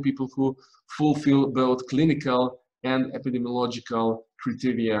testing only people who fulfill both clinical and epidemiological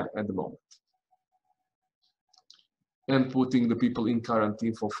criteria at the moment. And putting the people in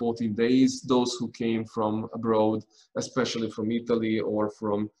quarantine for 14 days, those who came from abroad, especially from Italy or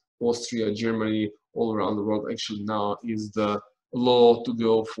from Austria, Germany, all around the world. Actually now is the law to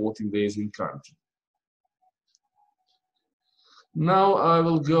go 14 days in quarantine. Now I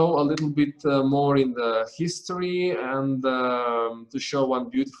will go a little bit more in the history and to show one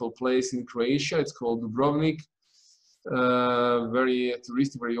beautiful place in Croatia. It's called Dubrovnik. Very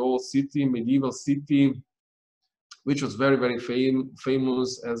touristic, very old city, medieval city, which was very, very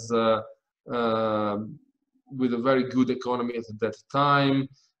famous as with a very good economy at that time.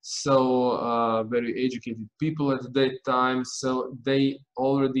 So very educated people at that time. So they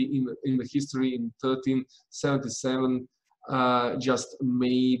already in the history in 1377 just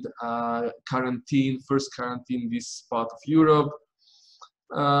made first quarantine this part of Europe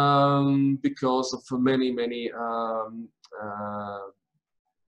because of many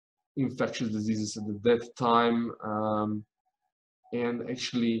infectious diseases at that time, and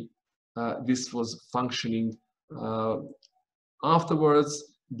actually this was functioning. Afterwards,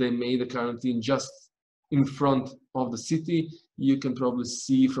 they made a quarantine just in front of the city. You can probably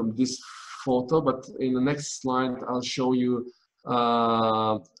see from this photo, but in the next slide I'll show you.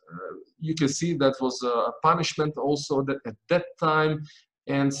 You can see that was a punishment also at that time,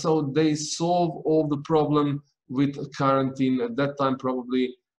 and so they solve all the problem with quarantine at that time.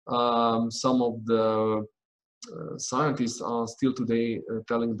 Probably some of the scientists are still today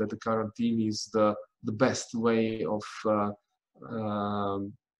telling that the quarantine is the best way of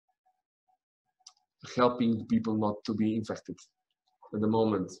helping people not to be infected at the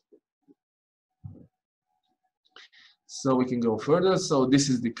moment. So we can go further. So this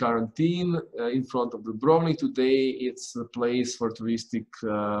is the quarantine in front of Dubrovnik. Today it's a place for touristic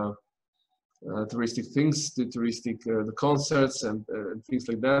things, the concerts and things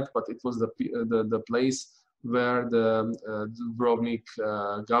like that. But it was the place where the Dubrovnik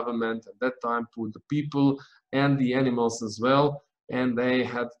government at that time put the people and the animals as well, and they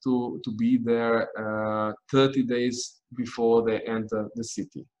had to be there 30 days before they enter the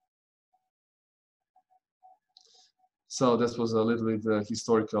city. So this was a little bit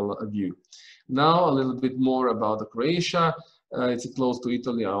historical view. Now a little bit more about the Croatia. It's close to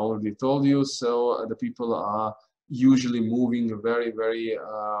Italy, I already told you. So the people are usually moving very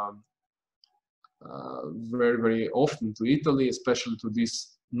very, very often to Italy, especially to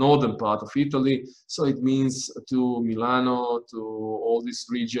this northern part of Italy. So it means to Milano, to all this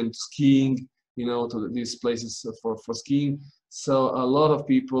region, skiing, you know, to these places for skiing. So a lot of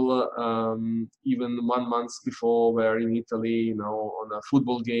people, even 1 month before, were in Italy, you know, on a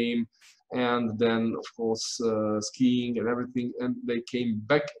football game, and then of course skiing and everything, and they came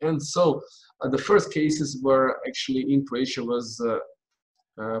back. And so the first cases were actually in Croatia was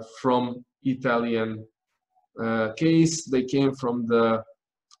from Italian case. They came from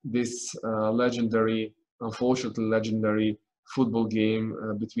this legendary, unfortunately legendary football game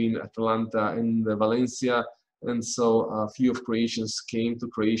between Atalanta and Valencia. And so a few of Croatians came to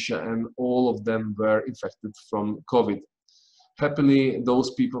Croatia, and all of them were infected from COVID. Happily,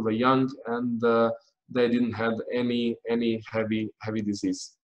 those people were young, and they didn't have any heavy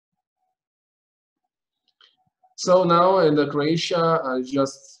disease. So now in the Croatia,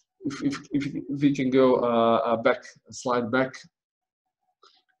 just if we can go back, a slide back.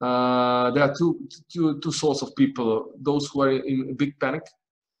 There are two sorts of people: those who are in big panic,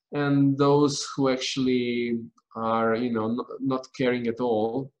 and those who actually are, you know, not caring at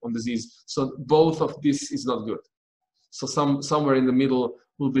all on disease. So both of this is not good. So somewhere in the middle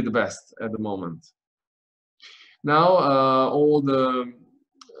will be the best at the moment. Now all the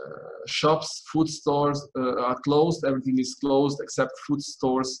shops, food stores are closed. Everything is closed except food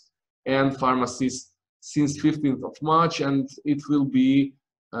stores and pharmacies since 15th of March, and it will be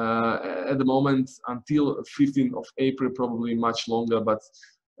at the moment until 15th of April, probably much longer, but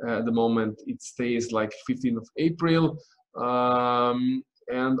at the moment it stays like 15th of April.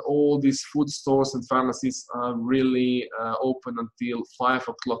 And all these food stores and pharmacies are really open until 5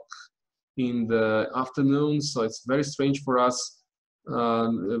 o'clock in the afternoon. So it's very strange for us.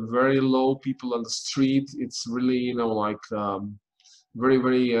 Very low people on the street. It's really, you know, like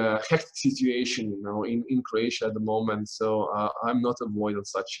very hectic situation, you know, in Croatia at the moment. So I'm not avoiding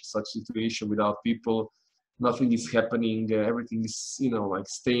such situation without people. Nothing is happening. Everything is, you know, like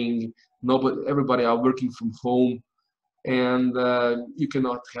staying. Everybody are working from home, and you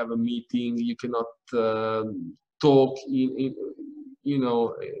cannot have a meeting. You cannot talk in you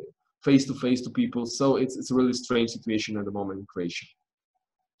know, face to face to people. So it's a really strange situation at the moment in Croatia.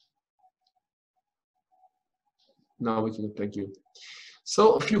 Now we can, thank you.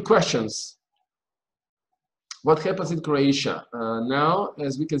 So a few questions. What happens in Croatia? Now,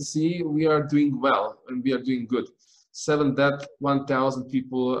 as we can see, we are doing well and we are doing good. 7 deaths, 1,000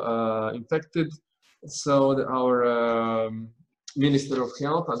 people infected. So our Minister of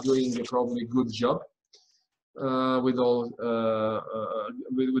Health are doing a probably good job with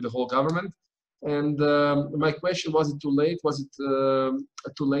the whole government. And my question, was it too late? Was it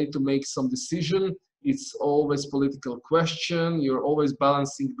too late to make some decision? It's always political question. You're always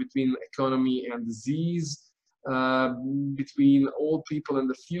balancing between economy and disease, between old people and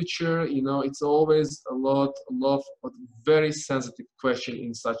the future. You know, it's always a lot of very sensitive question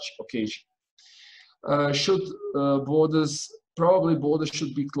in such occasion. Should probably borders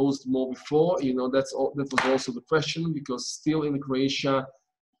should be closed more before, you know, that was also the question, because still in Croatia,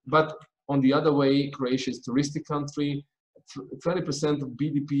 but on the other way, Croatia is a touristic country. 20% of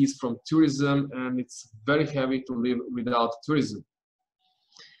BDP is from tourism, and it's very heavy to live without tourism.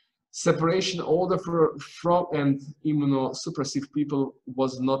 Separation order from and immunosuppressive people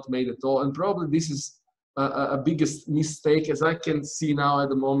was not made at all, and probably this is a biggest mistake as I can see now at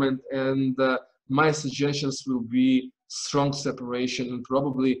the moment, and my suggestions will be strong separation, and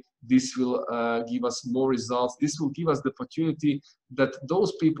probably this will give us more results. This will give us the opportunity that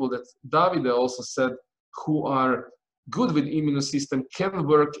those people that Davide also said, who are good with immune system, can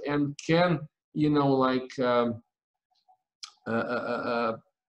work and can, you know, like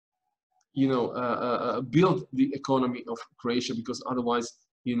build the economy of Croatia, because otherwise,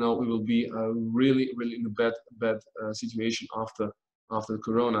 you know, we will be really in a bad situation after the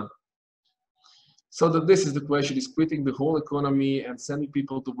Corona. So that this is the question: is quitting the whole economy and sending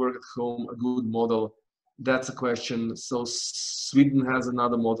people to work at home a good model? That's a question. So Sweden has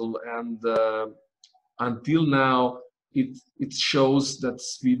another model, and until now, it shows that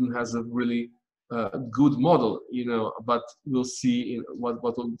Sweden has a really good model, you know. But we'll see in what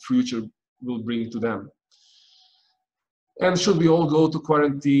the future will bring to them. And should we all go to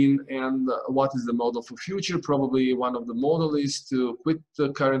quarantine? And what is the model for future? Probably one of the model is to quit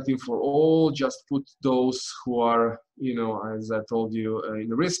the quarantine for all, just put those who are, you know, as I told you, in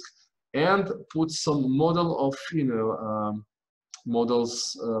the risk, and put some model of, you know,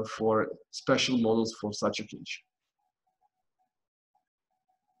 models for special models for such occasion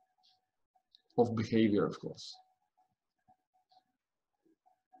of behavior, of course.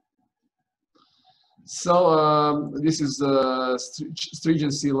 So this is the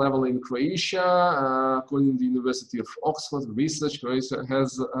stringency level in Croatia. According to the University of Oxford research, Croatia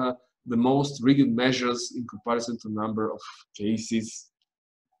has the most rigid measures in comparison to number of cases.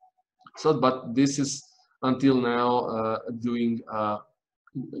 So, but this is until now giving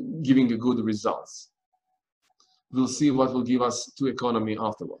a good results. We'll see what will give us to economy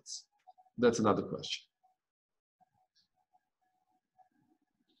afterwards. That's another question.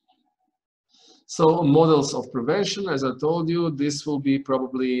 So models of prevention, as I told you, this will be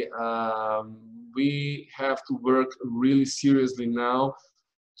probably, we have to work really seriously now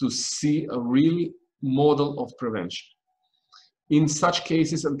to see a really model of prevention. In such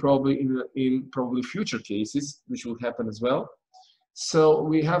cases, and probably in probably future cases, which will happen as well. So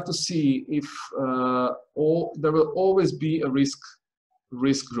we have to see if there will always be a risk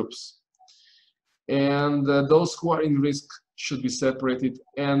groups. And those who are in risk should be separated,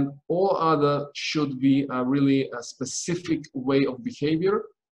 and all other should be really a specific way of behavior.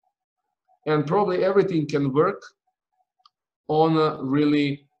 And probably everything can work on a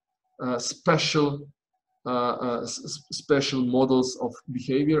really special models of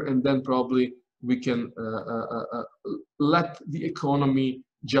behavior, and then probably we can let the economy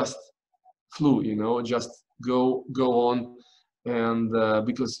just flow, you know, just go on, and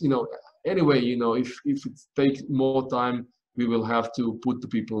because, you know, anyway, you know, if it takes more time, we will have to put the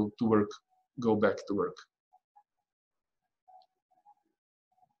people to work, go back to work.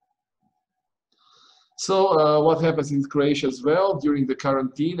 So what happens in Croatia as well during the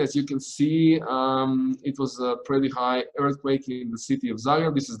quarantine? As you can see, it was a pretty high earthquake in the city of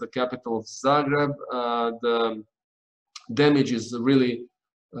Zagreb. This is the capital of Zagreb. The damage is really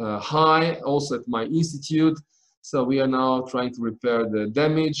high, also at my institute. So we are now trying to repair the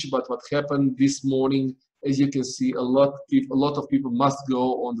damage. But what happened this morning, as you can see, a lot of people must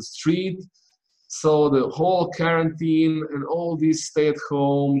go on the street. So the whole quarantine and all these stay at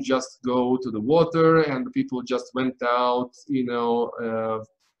home just go to the water, and the people just went out,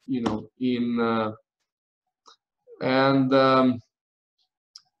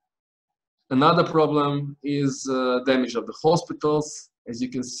 another problem is damage of the hospitals. As you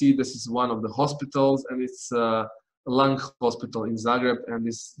can see, this is one of the hospitals, and it's a lung hospital in Zagreb, and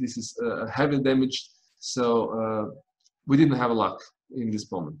this is heavy damage. So we didn't have luck in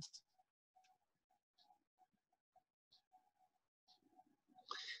this moment.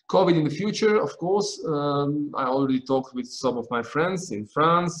 COVID in the future, of course, I already talked with some of my friends in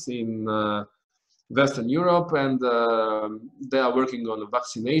France, in Western Europe, and they are working on a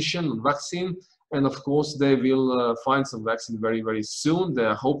vaccine, and of course they will find some vaccine very, very soon. They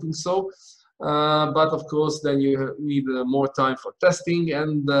are hoping so, but of course then you need more time for testing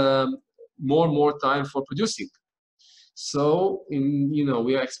and more time for producing. So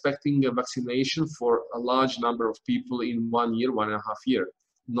we are expecting a vaccination for a large number of people in 1 year, 1.5 years.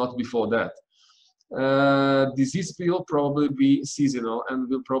 Not before that. Disease will probably be seasonal and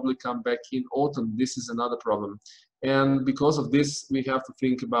will probably come back in autumn. This is another problem, and because of this we have to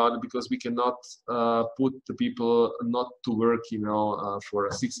think about it, because we cannot put the people not to work, for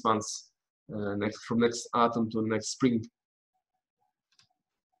 6 months, from next autumn to next spring.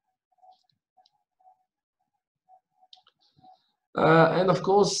 And of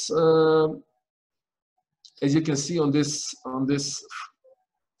course, as you can see on this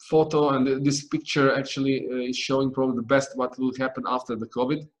photo, and this picture actually is showing probably the best what will happen after the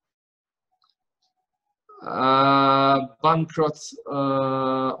COVID. Bankruptcy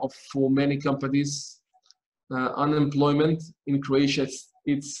for many companies, unemployment in Croatia,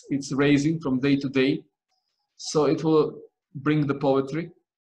 it's raising from day to day. So it will bring the poverty.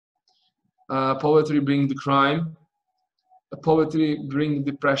 Poverty bring the crime. Poverty bring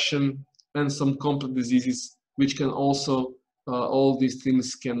depression and some complex diseases, which can also all these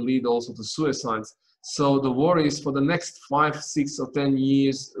things can lead also to suicides. So the worries for the next 5, 6, or 10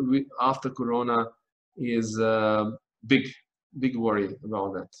 years after Corona is big worry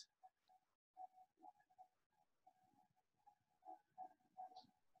about that.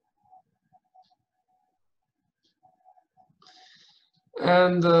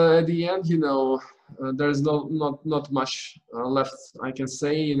 And at the end, there is not much left I can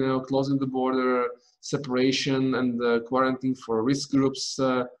say. Closing the border, separation, and quarantine for risk groups,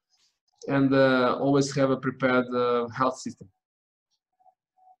 and always have a prepared health system.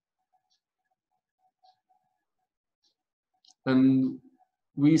 And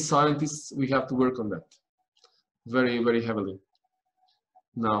we scientists, we have to work on that very, very heavily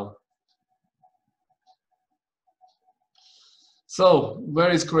now. So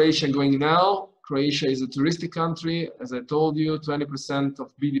where is Croatia going now? Croatia is a touristic country. As I told you, 20%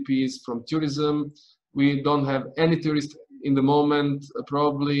 of BDP is from tourism. We don't have any tourists in the moment.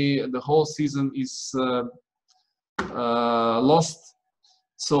 Probably the whole season is lost.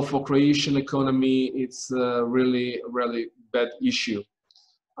 So for Croatian economy, it's a really bad issue.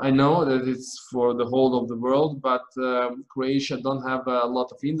 I know that it's for the whole of the world, but Croatia don't have a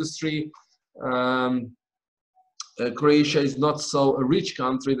lot of industry. Croatia is not so a rich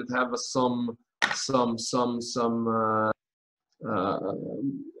country that have some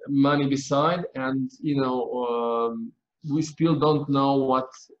money beside, and we still don't know what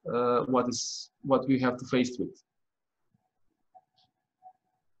we have to face with.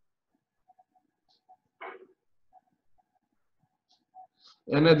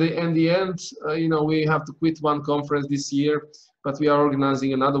 And at the end, we have to quit one conference this year, but we are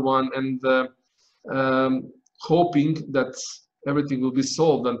organizing another one, and hoping that everything will be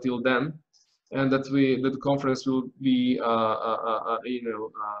solved until then, and that the conference will be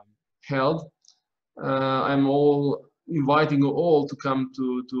held. I'm inviting you all to come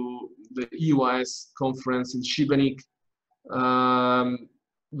to the EUAES conference in Šibenik.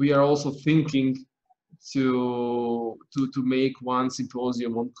 We are also thinking to make one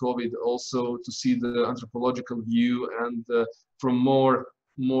symposium on COVID, also to see the anthropological view, and from more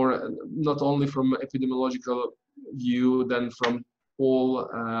not only from epidemiological view, than from all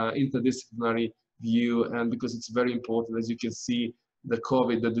interdisciplinary view. And because it's very important, as you can see, the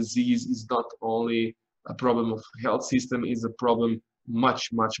COVID, the disease, is not only a problem of health system, is a problem much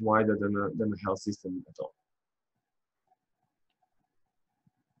wider than the health system at all.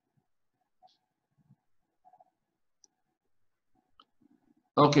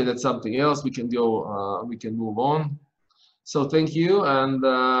 Okay, that's something else. We can go. We can move on. So thank you, and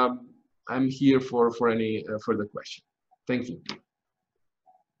I'm here for any further question. Thank you.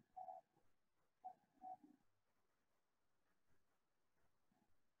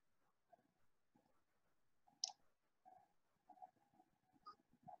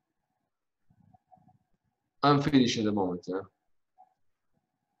 I'm finished in a moment. Yeah.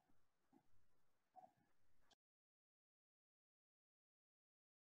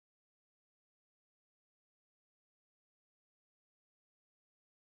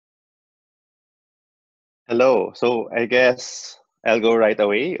 Hello. So I guess I'll go right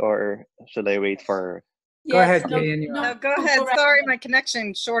away, or should I wait for? Yes, Go ahead, no, Gideon. No, go ahead. Sorry, my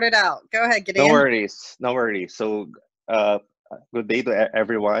connection shorted out. Go ahead, Gideon. No worries. No worries. So, good day to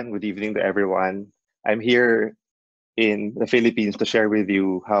everyone. Good evening to everyone. I'm here in the Philippines to share with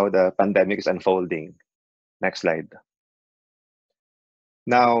you how the pandemic is unfolding. Next slide.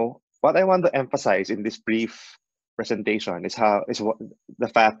 Now, what I want to emphasize in this brief presentation is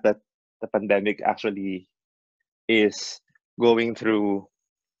the fact that the pandemic actually is going through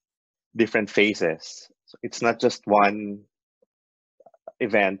different phases. So it's not just one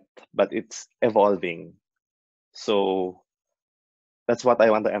event, but it's evolving. So that's what I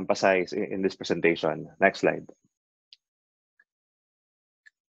want to emphasize in this presentation. Next slide.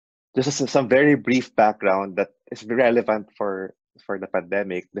 Just some very brief background that is relevant for the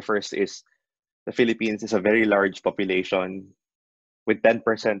pandemic. The first is the Philippines is a very large population with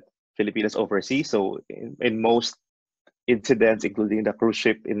 10% Filipinos overseas. So in most incidents, including the cruise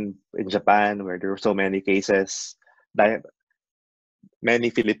ship in Japan, where there were so many cases, many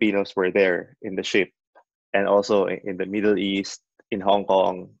Filipinos were there in the ship, and also in the Middle East, in Hong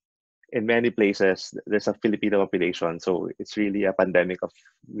Kong, in many places, there's a Filipino population. So it's really a pandemic of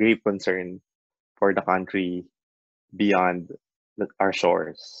grave concern for the country beyond our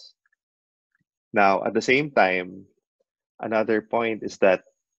shores. Now, at the same time, another point is that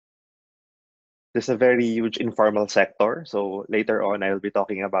there's a very huge informal sector. So later on, I'll be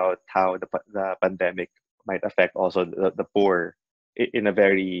talking about how the pandemic might affect also the poor in a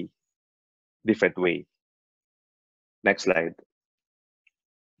very different way. Next slide.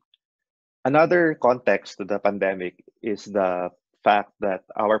 Another context to the pandemic is the fact that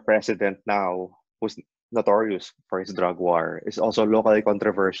our president now, who's notorious for his drug war, is also locally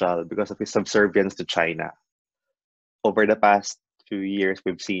controversial because of his subservience to China. Over the past few years,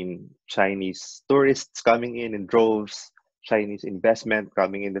 we've seen Chinese tourists coming in droves, Chinese investment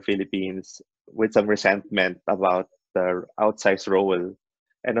coming in the Philippines with some resentment about the outsized role,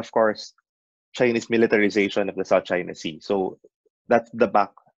 and of course, Chinese militarization of the South China Sea. So that's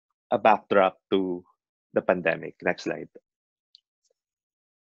a backdrop to the pandemic. Next slide.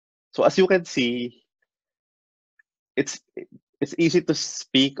 So as you can see, it's easy to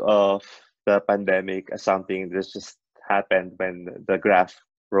speak of the pandemic as something that just happened when the graph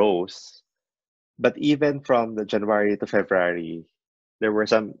rose. But even from the January to February, there were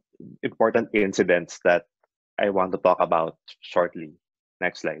some important incidents that I want to talk about shortly.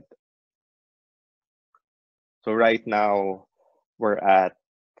 Next slide. So right now, by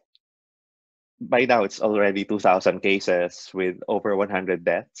now it's already 2,000 cases with over 100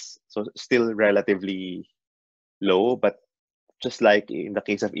 deaths. So still relatively low, but just like in the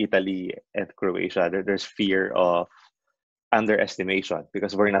case of Italy and Croatia, there's fear of underestimation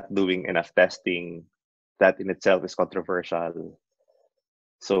because we're not doing enough testing. That in itself is controversial.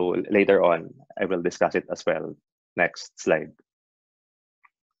 So later on, I will discuss it as well. Next slide.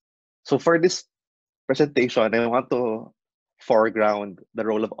 So for this presentation, I want to foreground the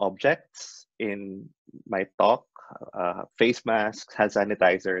role of objects in my talk, face masks, hand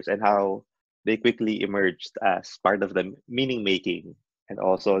sanitizers, and how they quickly emerged as part of the meaning making and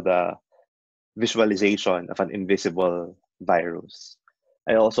also the visualization of an invisible virus.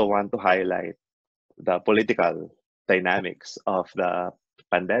 I also want to highlight the political dynamics of the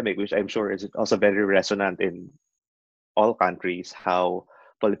pandemic, which I'm sure is also very resonant in all countries, how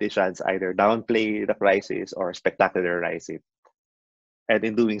politicians either downplay the crisis or spectacularize it. And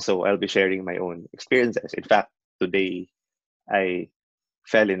in doing so, I'll be sharing my own experiences. In fact, today I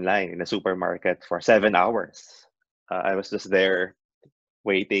fell in line in a supermarket for 7 hours. I was just there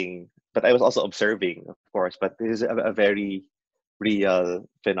waiting, but I was also observing, of course. But this is a very real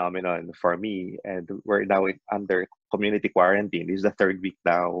phenomenon for me. And we're now under community quarantine. This is the third week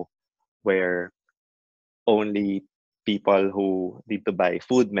now where only people who need to buy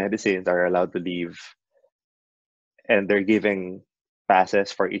food, medicines are allowed to leave. And they're giving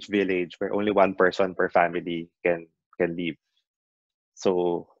passes for each village where only one person per family can leave.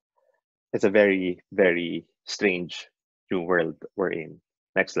 So it's a very, very strange new world we're in.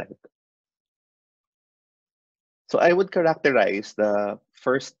 Next slide. So I would characterize the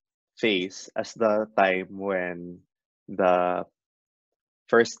first phase as the time when the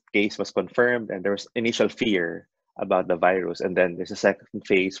first case was confirmed and there was initial fear about the virus. And then there's a second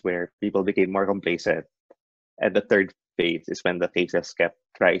phase where people became more complacent. And the third phase is when the cases kept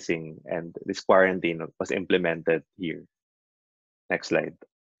rising and this quarantine was implemented here. Next slide.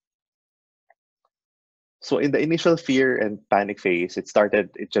 So in the initial fear and panic phase, it started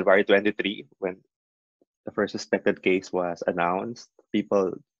in January 23 when the first suspected case was announced.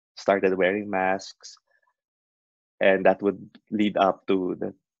 People started wearing masks, and that would lead up to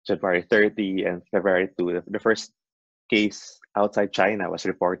the January 30 and February 2. The first case outside China was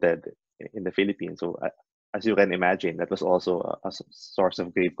reported in the Philippines. So as you can imagine, that was also a source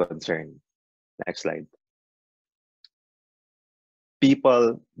of grave concern. Next slide.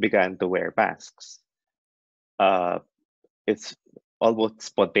 People began to wear masks. It's almost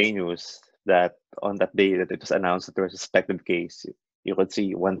spontaneous that on that day that it was announced that there was a suspected case, you could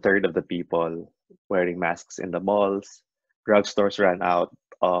see 1/3 of the people wearing masks in the malls. Drugstores ran out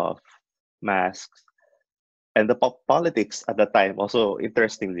of masks. And the politics at the time also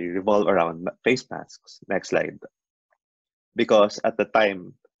interestingly revolve around face masks. Next slide. Because at the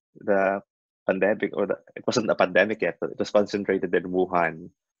time, the pandemic, it wasn't a pandemic yet, but it was concentrated in Wuhan.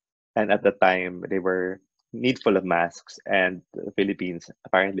 And at the time, they were needful of masks, and the Philippines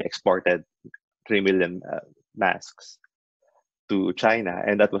apparently exported 3 million masks to China.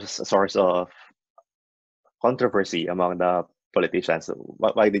 And that was a source of controversy among the politicians.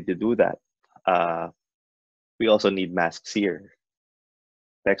 Why did you do that? We also need masks here.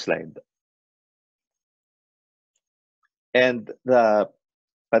 Next slide. And the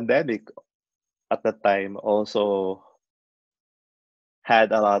pandemic at the time also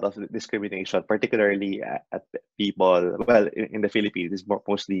had a lot of discrimination, particularly at people, well, in the Philippines, it's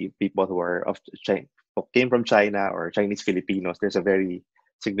mostly people who are who came from China or Chinese Filipinos. There's a very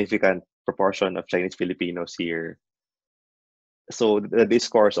significant proportion of Chinese Filipinos here. So the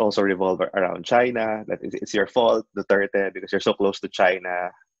discourse also revolved around China, that it's your fault, Duterte, because you're so close to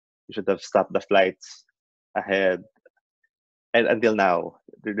China. You should have stopped the flights ahead. And until now,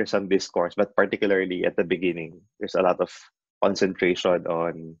 there's some discourse, but particularly at the beginning, there's a lot of concentration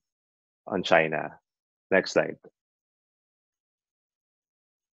on China. Next slide.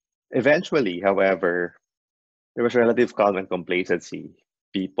 Eventually, however, there was relative calm and complacency.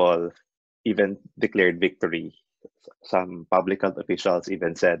 People even declared victory. Some public health officials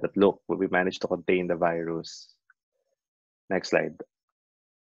even said that, look, we managed to contain the virus. Next slide.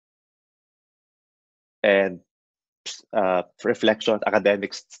 And reflection,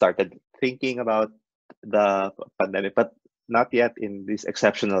 academics started thinking about the pandemic, but not yet in these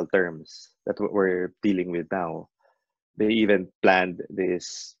exceptional terms that we're dealing with now. They even planned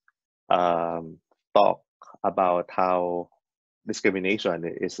this talk about how discrimination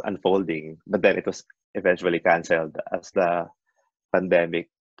is unfolding, but then it was eventually canceled as the pandemic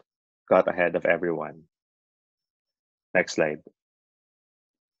got ahead of everyone. Next slide.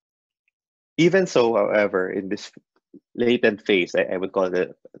 Even so, however, in this latent phase, I would call it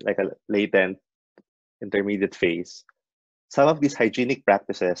like a latent intermediate phase, some of these hygienic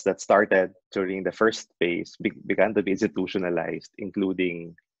practices that started during the first phase began to be institutionalized,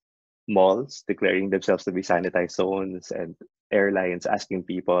 including malls declaring themselves to be sanitized zones and airlines asking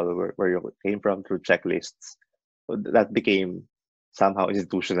people where you came from through checklists. So that became somehow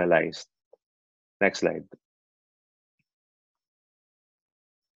institutionalized. Next slide.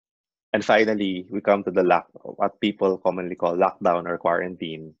 And finally, we come to the what people commonly call lockdown or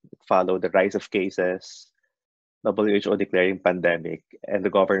quarantine. It followed the rise of cases, WHO declaring pandemic, and the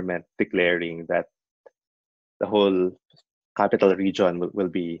government declaring that the whole capital region will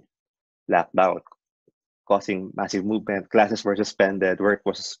be locked down, causing massive movement. Classes were suspended, work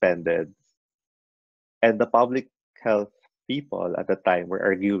was suspended. And the public health people at the time were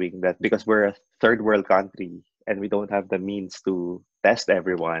arguing that because we're a third world country and we don't have the means to test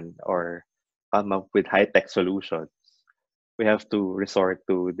everyone or come up with high-tech solutions, we have to resort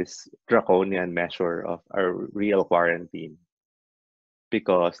to this draconian measure of a real quarantine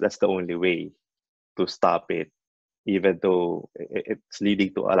because that's the only way to stop it, even though it's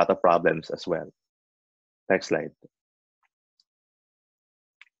leading to a lot of problems as well. Next slide.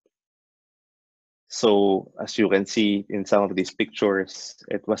 So as you can see in some of these pictures,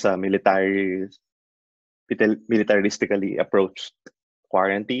 it was a militaristically approached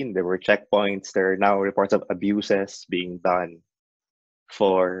quarantine. There were checkpoints. There are now reports of abuses being done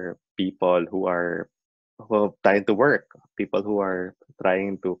for people who are trying to work, people who are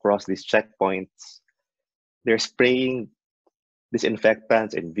trying to cross these checkpoints. They're spraying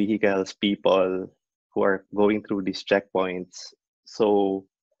disinfectants in vehicles, people who are going through these checkpoints. So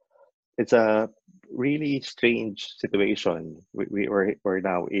it's a really strange situation we're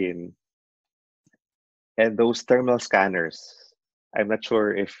now in. And those thermal scanners, I'm not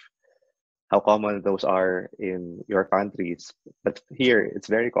sure how common those are in your countries, but here it's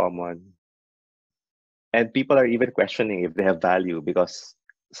very common. And people are even questioning if they have value because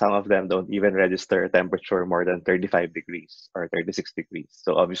some of them don't even register a temperature more than 35 degrees or 36 degrees.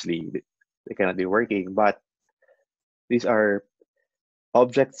 So obviously they cannot be working, but these are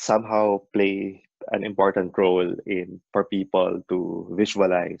objects somehow play an important role for people to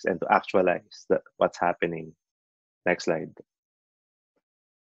visualize and to actualize what's happening. Next slide.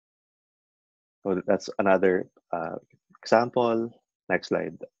 So that's another example. Next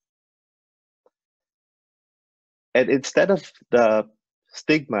slide. And instead of the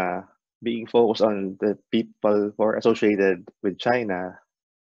stigma being focused on the people who are associated with China,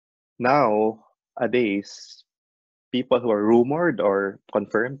 nowadays, people who are rumored or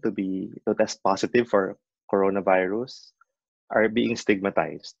confirmed to test positive for coronavirus are being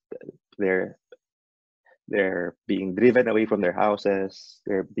stigmatized. They're being driven away from their houses.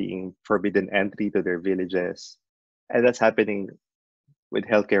 They're being forbidden entry to their villages. And that's happening with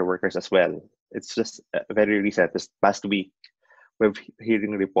healthcare workers as well. It's just very recent. This past week, we're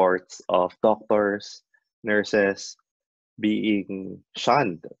hearing reports of doctors, nurses being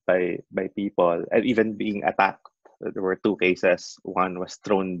shunned by people and even being attacked. There were 2 cases. One was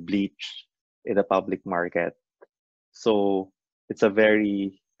thrown bleach in the public market. So it's a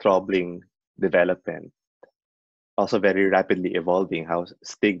very troubling development. Also very rapidly evolving how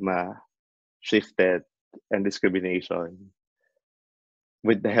stigma shifted and discrimination,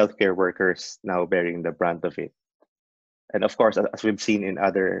 with the healthcare workers now bearing the brunt of it. And of course, as we've seen in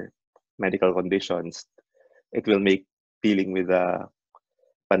other medical conditions, it will make dealing with the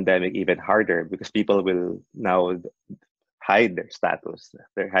pandemic even harder because people will now hide their status,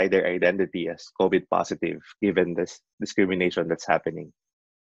 they hide their identity as COVID positive, given this discrimination that's happening.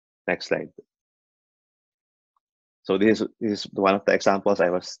 Next slide. So this is one of the examples I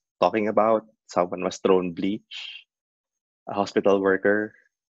was talking about. Someone was thrown bleach, a hospital worker.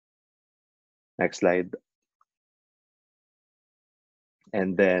 Next slide.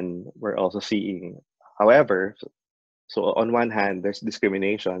 And then we're also seeing, however, so on one hand, there's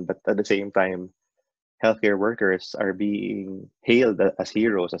discrimination, but at the same time, healthcare workers are being hailed as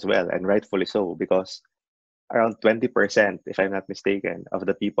heroes as well, and rightfully so, because around 20%, if I'm not mistaken, of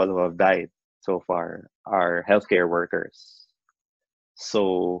the people who have died so far are healthcare workers.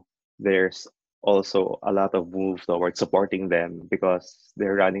 So there's also a lot of move towards supporting them because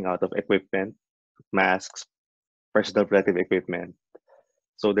they're running out of equipment, masks, personal protective equipment.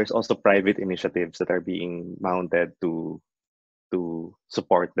 So there's also private initiatives that are being mounted to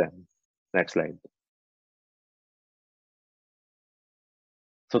support them. Next slide.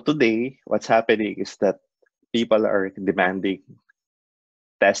 So today, what's happening is that people are demanding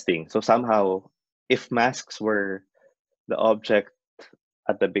testing. So somehow, if masks were the object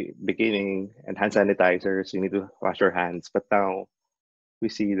at the beginning, and hand sanitizers, you need to wash your hands. But now we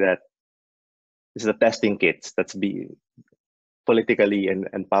see that this is the testing kits that's being politically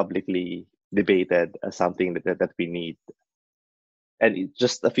and publicly debated as something that we need. And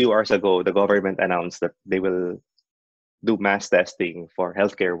just a few hours ago, the government announced that they will do mass testing for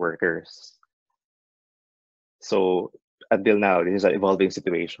healthcare workers. So until now, this is an evolving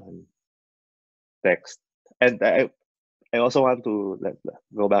situation. Next. And I also want to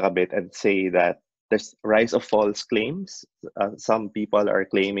go back a bit and say that there's rise of false claims. Some people are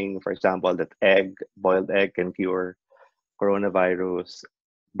claiming, for example, that boiled egg can cure coronavirus,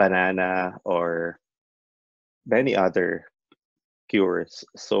 banana, or many other cures.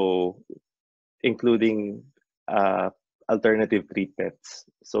 So including alternative treatments.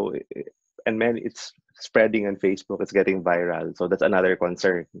 So and it's spreading on Facebook. It's getting viral. So that's another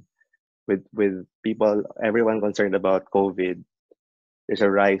concern. With people, everyone concerned about COVID, there's a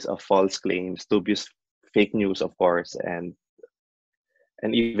rise of false claims, dubious fake news, of course, and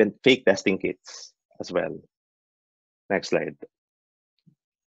even fake testing kits as well. Next slide.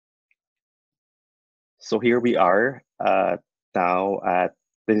 So here we are now at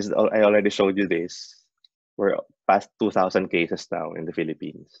this is I already showed you this. We're past 2,000 cases now in the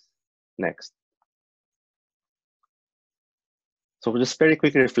Philippines. Next. So just very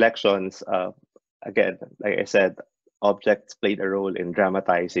quick reflections. Again, like I said, objects played a role in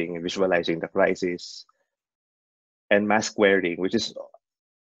dramatizing and visualizing the crisis. And mask wearing, which is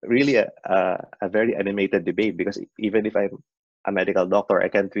really a very animated debate, because even if I'm a medical doctor, I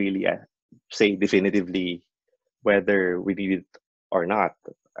can't really say definitively whether we need it or not.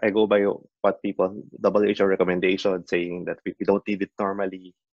 I go by what people, WHO recommendation saying that we don't need it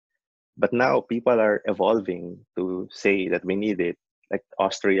normally. But now people are evolving to say that we need it, like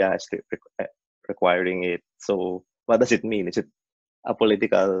Austria is requiring it. So what does it mean? Is it a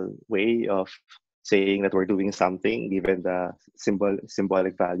political way of saying that we're doing something given the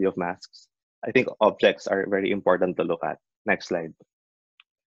symbolic value of masks? I think objects are very important to look at. Next slide.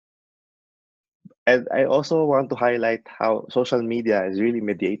 And I also want to highlight how social media is really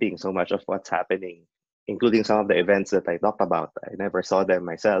mediating so much of what's happening, including some of the events that I talked about. I never saw them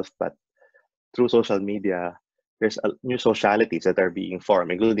myself, but through social media, there's new socialities that are being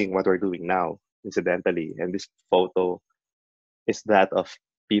formed, including what we're doing now, incidentally. And this photo is that of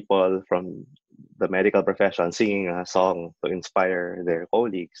people from the medical profession singing a song to inspire their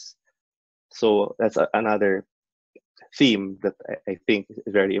colleagues. So that's another theme that I think is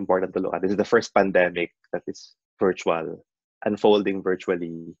very important to look at. This is the first pandemic that is virtual, unfolding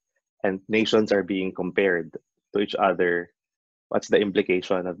virtually, and nations are being compared to each other. What's the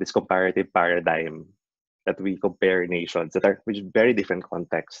implication of this comparative paradigm that we compare nations that are with very different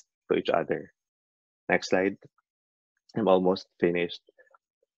contexts to each other? Next slide. I'm almost finished.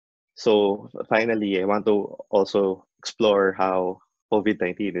 So finally, I want to also explore how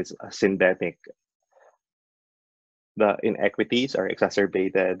COVID-19 is a syndemic. The inequities are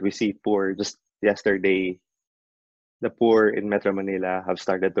exacerbated. We see poor, just yesterday, the poor in Metro Manila have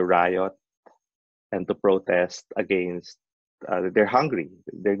started to riot and to protest against, they're hungry,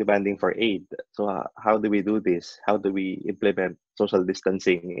 they're demanding for aid. So how do we do this? How do we implement social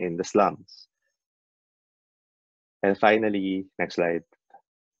distancing in the slums? And finally, next slide.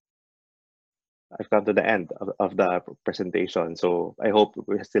 I've come to the end of the presentation, so I hope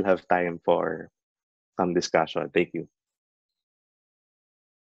we still have time for some discussion. Thank you.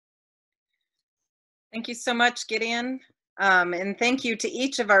 Thank you so much, Gideon. And thank you to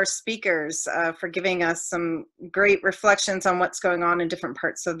each of our speakers for giving us some great reflections on what's going on in different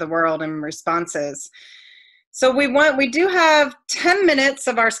parts of the world and responses. So we do have 10 minutes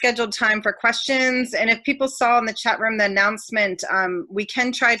of our scheduled time for questions. And if people saw in the chat room the announcement, we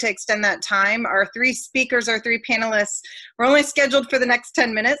can try to extend that time. Our three speakers, our three panelists, we're only scheduled for the next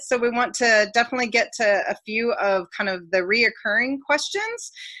 10 minutes. So we want to definitely get to a few of kind of the reoccurring questions.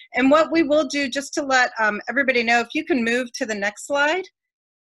 And what we will do, just to let everybody know, if you can move to the next slide.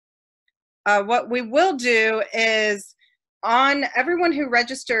 What we will do is, on everyone who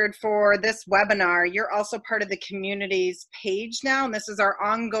registered for this webinar, you're also part of the community's page now, and this is our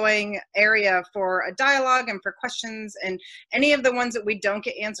ongoing area for a dialogue and for questions, and any of the ones that we don't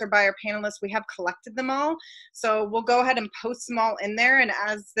get answered by our panelists, we have collected them all. So we'll go ahead and post them all in there, and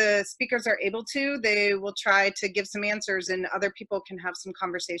as the speakers are able to, they will try to give some answers, and other people can have some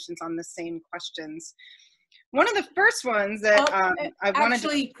conversations on the same questions. One of the first ones that I wanted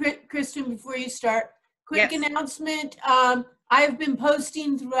to— Kristen, before you start, quick Yes. announcement. I've been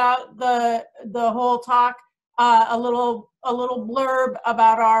posting throughout the whole talk a little blurb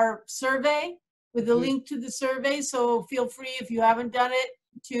about our survey. with a link to the survey. So feel free, if you haven't done it,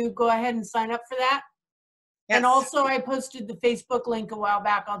 to go ahead and sign up for that. Yes. And also I posted the Facebook link a while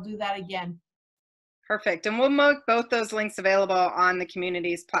back. I'll do that again. Perfect. And we'll make both those links available on the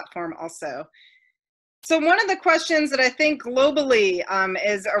community's platform also. So one of the questions that I think globally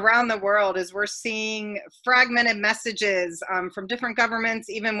is around the world is we're seeing fragmented messages from different governments,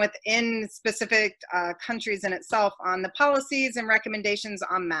 even within specific countries in itself, on the policies and recommendations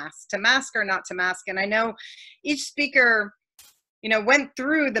on masks, to mask or not to mask. And I know each speaker, you know, went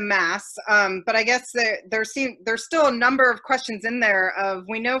through the masks, but I guess there's still a number of questions in there of,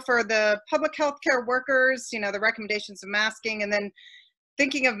 we know for the public healthcare workers, you know, the recommendations of masking, and then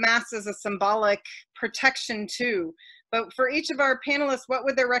thinking of masks as a symbolic protection too. But for each of our panelists, what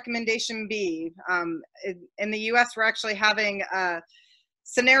would their recommendation be? In the US, we're actually having a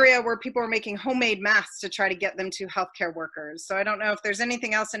scenario where people are making homemade masks to try to get them to healthcare workers. So I don't know if there's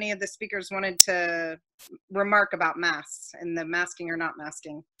anything else any of the speakers wanted to remark about masks and the masking or not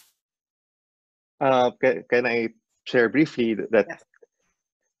masking. Can I share briefly that Yes.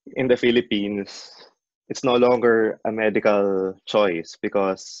 in the Philippines, it's no longer a medical choice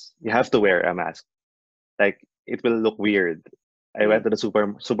because you have to wear a mask. Like, it will look weird. I went to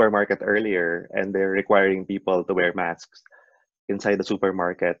the supermarket earlier and they're requiring people to wear masks inside the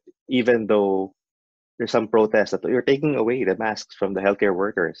supermarket, even though there's some protest that you're taking away the masks from the healthcare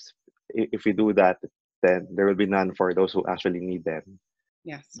workers. If you do that, then there will be none for those who actually need them.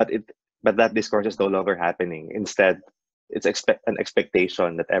 Yes. But that discourse is no longer happening. Instead, it's an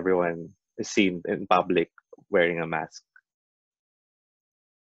expectation that everyone is seen in public wearing a mask.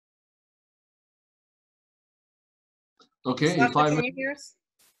 Okay, Saša,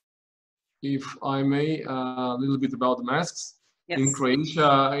 if I may, a little bit about the masks. Yes.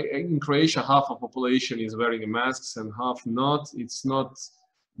 In Croatia, half of the population is wearing masks and half not. It's not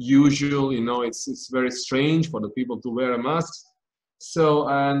usual, you know, it's very strange for the people to wear a mask. So,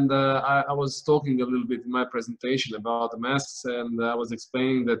 and I was talking a little bit in my presentation about the masks, and I was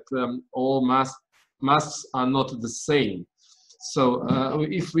explaining that all masks are not the same. So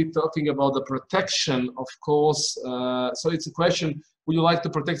if we're talking about the protection, of course, so it's a question, would you like to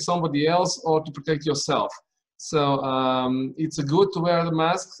protect somebody else or to protect yourself? So it's good to wear the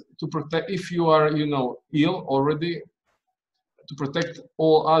mask to protect, if you are, you know, ill already, to protect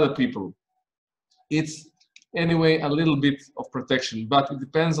all other people. It's anyway a little bit of protection, but it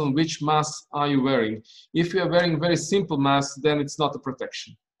depends on which mask are you wearing. If you are wearing very simple masks, then it's not a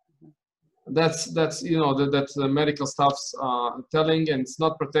protection. That's you know, that the medical staffs are telling, and it's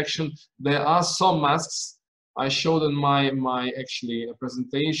not protection. There are some masks I showed in my actually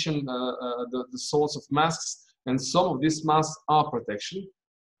presentation, the sorts of masks, and some of these masks are protection,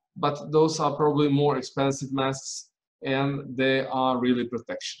 but those are probably more expensive masks, and they are really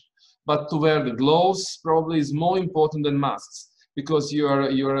protection. But to wear the gloves probably is more important than masks, because if you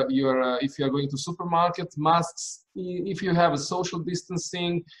are going to supermarket, masks, if you have a social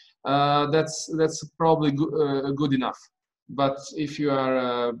distancing, that's probably good enough. But if you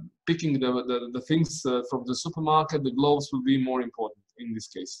are picking the things from the supermarket, the gloves will be more important in this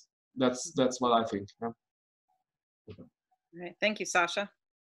case. That's what I think. Yeah. All right. Thank you, Saša.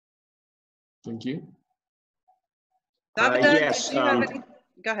 Thank you. Davide, yes, do you have any?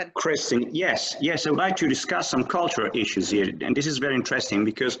 Go ahead. Kristen, yes, I would like to discuss some cultural issues here, and this is very interesting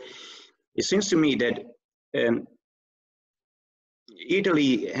because it seems to me that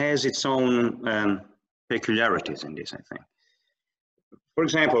Italy has its own peculiarities in this, I think. For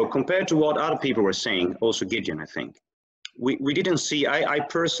example, compared to what other people were saying, also Gideon, I think, we didn't see, I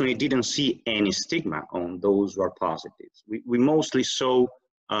personally didn't see any stigma on those who are positive. We mostly saw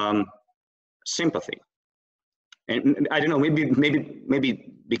sympathy. And I don't know,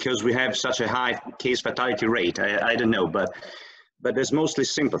 maybe because we have such a high case fatality rate, I don't know, but there's mostly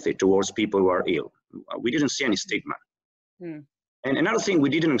sympathy towards people who are ill. We didn't see any stigma. And another thing we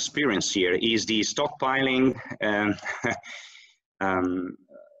didn't experience here is the stockpiling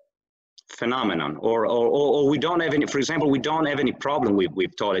phenomenon, or we don't have any, for example, we don't have any problem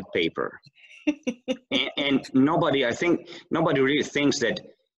with toilet paper. and nobody, I think, nobody really thinks that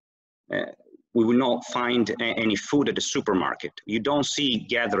we will not find any food at the supermarket. You don't see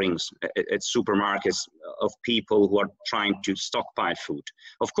gatherings at supermarkets of people who are trying to stockpile food.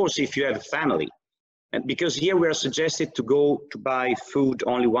 Of course, if you have a family, because here we are suggested to go to buy food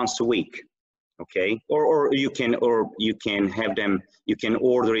only once a week, okay? Or you can have them, you can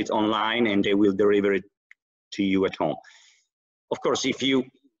order it online and they will deliver it to you at home. Of course, if you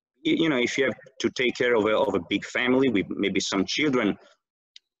have to take care of a big family with maybe some children,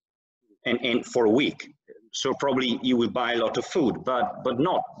 and for a week, so probably you will buy a lot of food, but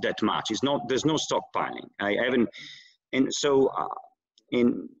not that much. It's not, there's no stockpiling. I haven't, and so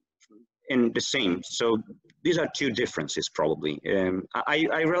in the same. So these are two differences probably.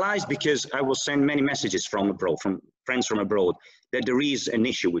 I realized, because I was sent many messages from abroad, from friends from abroad, that there is an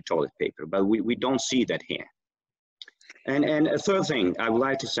issue with toilet paper, but we don't see that here. And a third thing I would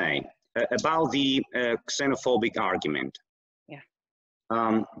like to say about the xenophobic argument. Yeah.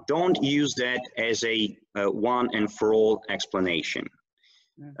 Don't use that as a one and for all explanation.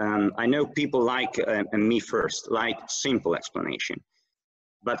 I know people like, and me first, like simple explanation,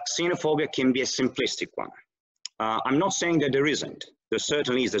 but xenophobia can be a simplistic one. I'm not saying that there isn't. There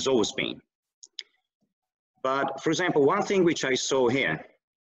certainly is, there's always been. But for example, one thing which I saw here,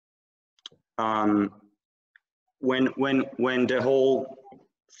 when the whole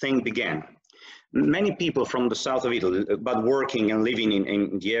thing began, many people from the south of Italy, but working and living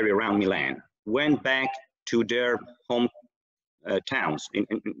in the area around Milan, went back to their home towns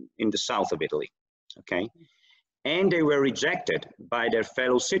in the south of Italy, okay? And they were rejected by their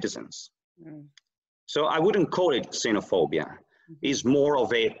fellow citizens. So I wouldn't call it xenophobia. It's more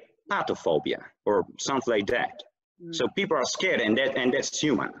of a pathophobia or something like that. So people are scared, and that's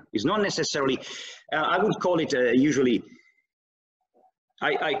human. It's not necessarily, I would call it usually,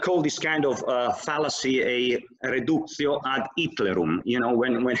 I call this kind of fallacy a reductio ad Hitlerum. You know,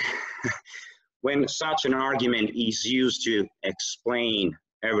 when when such an argument is used to explain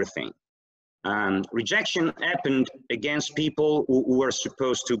everything. Rejection happened against people who were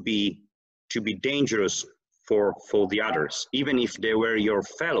supposed to be dangerous for the others, even if they were your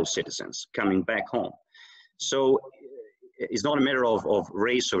fellow citizens coming back home. So it's not a matter of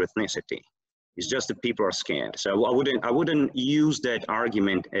race or ethnicity. It's just that people are scared. So I wouldn't use that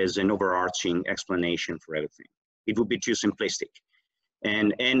argument as an overarching explanation for everything. It would be too simplistic.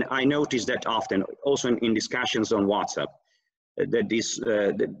 And I notice that often, also in discussions on WhatsApp, that this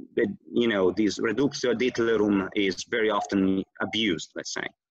you know, this reductio ad Hitlerum is very often abused, let's say.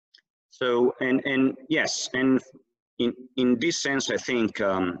 So and yes, and in this sense, I think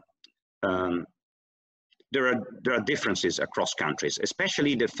there are differences across countries,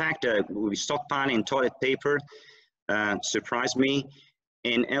 especially the fact that we stockpiling toilet paper surprised me,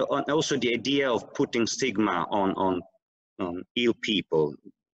 and also the idea of putting stigma on ill people.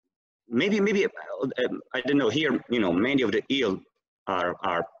 Maybe I don't know, here, you know, many of the ill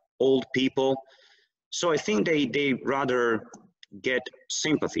are old people, so I think they rather get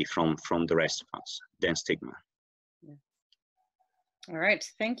sympathy from the rest of us than stigma. All right,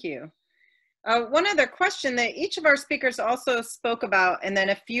 thank you. One other question that each of our speakers also spoke about, and then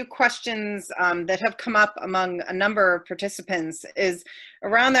a few questions that have come up among a number of participants, is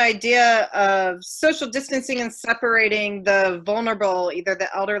around the idea of social distancing and separating the vulnerable, either the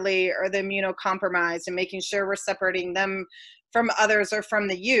elderly or the immunocompromised, and making sure we're separating them from others or from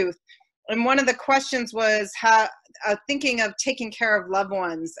the youth. And one of the questions was how, thinking of taking care of loved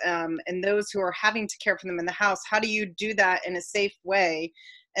ones and those who are having to care for them in the house, how do you do that in a safe way?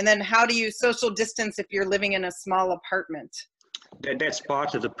 And then how do you social distance if you're living in a small apartment? That's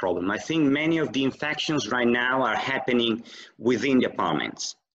part of the problem. I think many of the infections right now are happening within the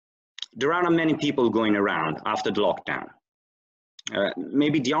apartments. There are not many people going around after the lockdown.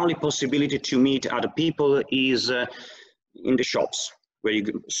 Maybe the only possibility to meet other people is in the shops, where you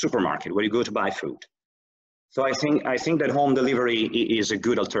go, supermarket, where you go to buy food. So I think that home delivery is a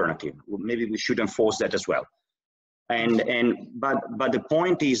good alternative. Maybe we should enforce that as well. But the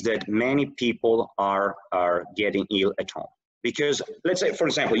point is that many people are getting ill at home, because let's say, for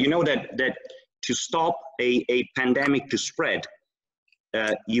example, you know that to stop a pandemic to spread,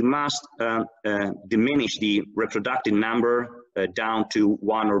 you must diminish the reproductive number down to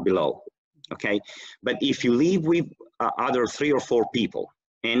 1 or below. Okay, but if you live with other 3 or 4 people,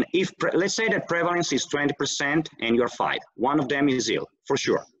 and if let's say that prevalence is 20% and you're 5, one of them is ill for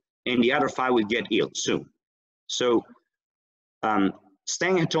sure, and the other 5 will get ill soon. So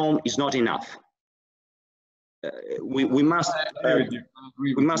staying at home is not enough. We must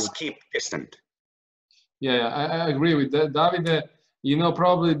keep distant. Yeah, I agree with that, Davide. You know,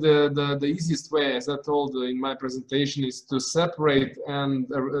 probably the easiest way, as I told in my presentation, is to separate and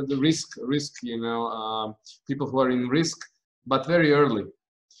the risk, you know, people who are in risk, but very early.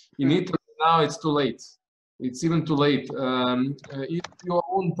 In Italy now, it's too late. It's even too late. If you're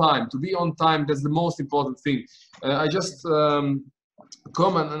on time, to be on time, that's the most important thing. I just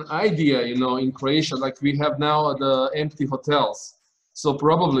comment an idea, you know, in Croatia, like we have now the empty hotels. So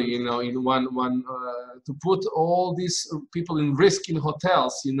probably, you know, in one to put all these people in risk in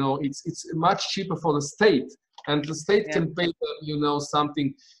hotels, you know, it's much cheaper for the state, and the state can pay them, you know,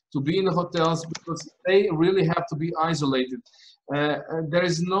 something to be in the hotels, because they really have to be isolated. There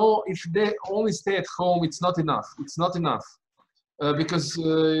is no, if they only stay at home, it's not enough. It's not enough. Because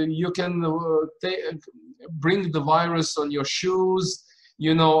you can bring the virus on your shoes,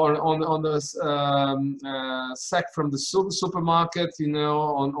 you know, on the sack from the supermarket, you know,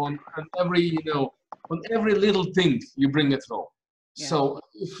 on every, you know, on every little thing you bring it home. Yeah. So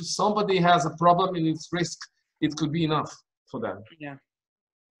if somebody has a problem and it's risk, it could be enough for them. Yeah.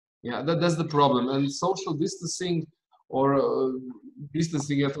 Yeah, that's the problem. And social distancing or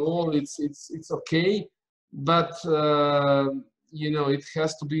distancing at all, it's okay, but you know, it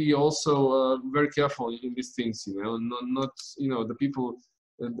has to be also very careful in these things. You know, not you know, the people.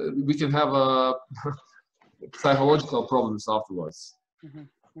 We can have psychological problems afterwards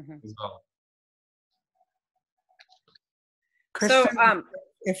as well. Kristen, so,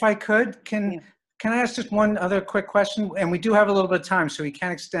 if I could, can I ask just one other quick question? And we do have a little bit of time, so we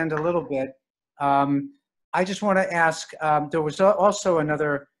can extend a little bit. I just want to ask, there was also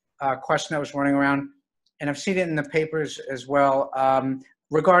another question that was running around, and I've seen it in the papers as well,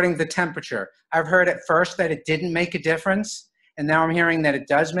 regarding the temperature. I've heard at first that it didn't make a difference, and now I'm hearing that it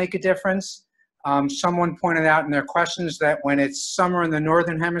does make a difference. Someone pointed out in their questions that when it's summer in the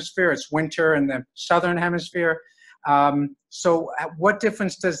northern hemisphere, it's winter in the southern hemisphere. So what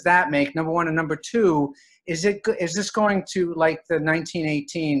difference does that make, number one? And number two, is this going to, like the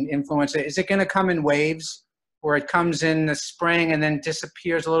 1918 influenza, is it going to come in waves where it comes in the spring and then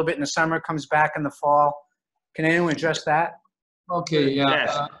disappears a little bit in the summer, comes back in the fall? Can anyone address that? Okay,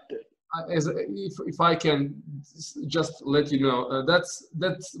 yeah. If I can just let you know, that's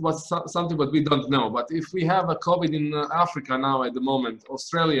something that we don't know. But if we have a COVID in Africa now at the moment,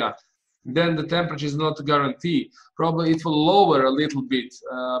 Australia, then the temperature is not a guarantee. Probably it will lower a little bit,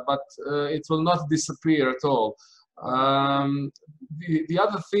 but it will not disappear at all. The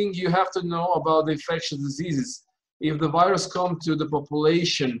other thing you have to know about the infectious diseases, if the virus comes to the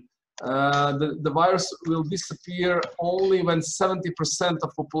population, the virus will disappear only when 70%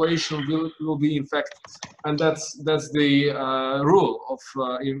 of population will be infected, and that's the rule of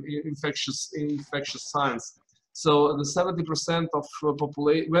infectious science. So the 70% of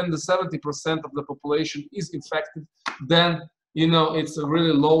population, when the 70% of the population is infected, then you know it's a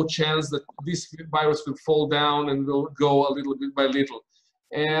really low chance that this virus will fall down and will go a little bit by little.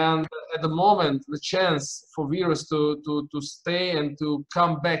 And at the moment, the chance for virus to stay and to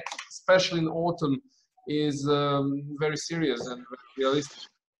come back, especially in autumn, is very serious and realistic.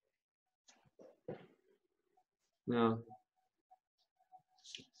 Yeah.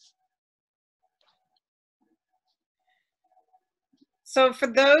 So for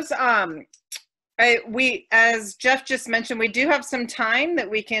those, as Jeff just mentioned, we do have some time that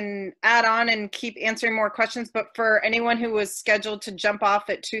we can add on and keep answering more questions. But for anyone who was scheduled to jump off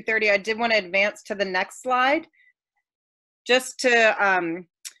at 2:30, I did want to advance to the next slide, just to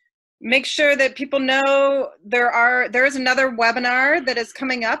make sure that people know there is another webinar that is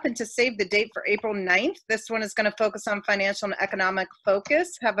coming up, and to save the date for April 9th. This one is going to focus on financial and economic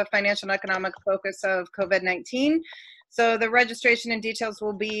focus, have a financial and economic focus of COVID-19. So the registration and details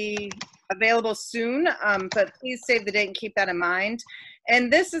will be available soon, but please save the date and keep that in mind. And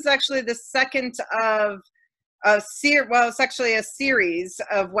this is actually the second of it's actually a series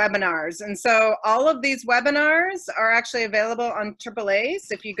of webinars. And so all of these webinars are actually available on AAA.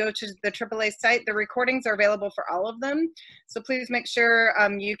 So if you go to the AAA site, the recordings are available for all of them. So please make sure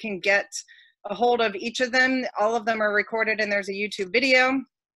you can get a hold of each of them. All of them are recorded, and there's a YouTube video.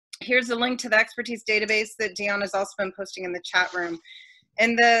 Here's the link to the expertise database that Dion has also been posting in the chat room.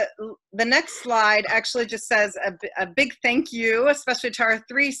 And the next slide actually just says a big thank you, especially to our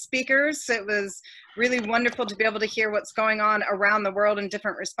 3 speakers. It was really wonderful to be able to hear what's going on around the world in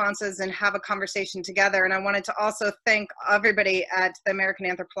different responses and have a conversation together. And I wanted to also thank everybody at the American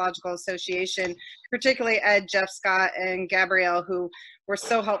Anthropological Association, particularly Ed, Jeff, Scott, and Gabrielle, who were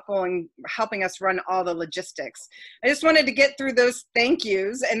so helpful in helping us run all the logistics. I just wanted to get through those thank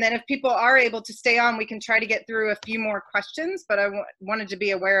yous, and then if people are able to stay on, we can try to get through a few more questions, but I wanted to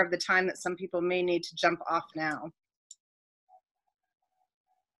be aware of the time that some people may need to jump off now.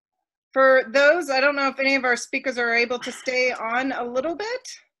 For those, I don't know if any of our speakers are able to stay on a little bit.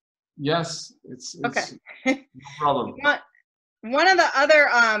 Yes, it's okay. No problem. One of the other,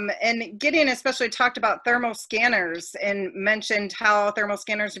 and Gideon especially talked about thermal scanners and mentioned how thermal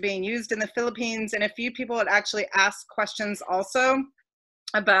scanners are being used in the Philippines, and a few people had actually asked questions also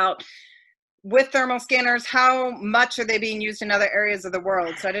about, with thermal scanners, how much are they being used in other areas of the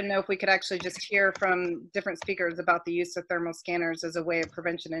world? So I didn't know if we could actually just hear from different speakers about the use of thermal scanners as a way of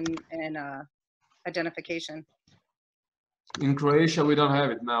prevention and identification. In Croatia, we don't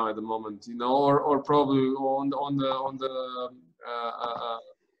have it now at the moment, you know, or probably on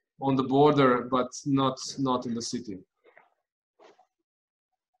the border, but not in the city.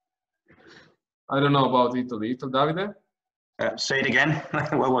 I don't know about Italy. Davide? Say it again.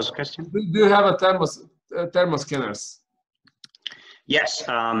 What was the question? Do you have a thermoscanners? Yes.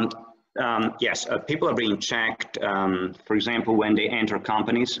 Yes. People are being checked. For example, when they enter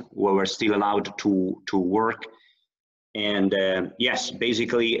companies where we're still allowed to work. And yes,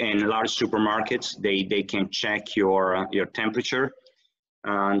 basically in large supermarkets, they can check your temperature.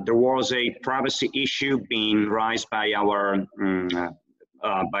 There was a privacy issue being raised by our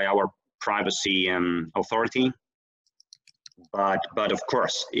privacy authority, but of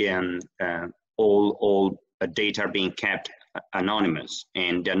course, all data are being kept anonymous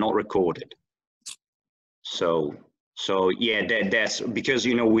and they're not recorded. So yeah, that's because,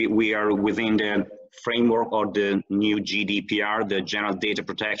 you know, we are within the framework of the new GDPR, the General Data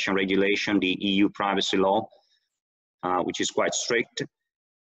Protection Regulation, the EU privacy law, which is quite strict.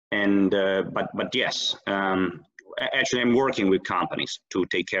 And but yes, actually I'm working with companies to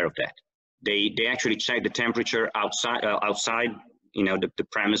take care of that. They actually check the temperature outside, you know, the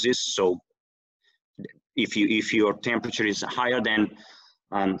premises. So if your temperature is higher than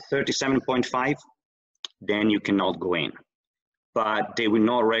 37.5, then you cannot go in. But they will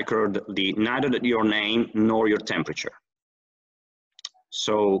not record neither your name nor your temperature.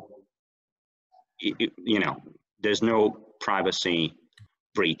 So you know, there's no privacy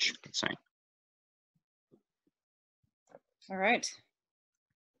breach, let's say. All right.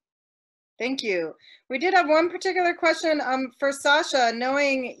 Thank you. We did have one particular question for Saša.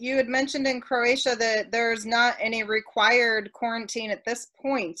 Knowing you had mentioned in Croatia that there's not any required quarantine at this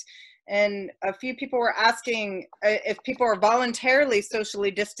point, and a few people were asking if people are voluntarily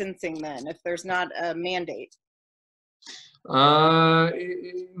socially distancing then, if there's not a mandate. No,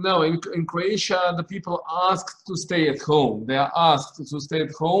 in Croatia, the people asked to stay at home. They are asked to stay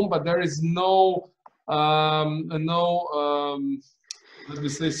at home, but there is no let me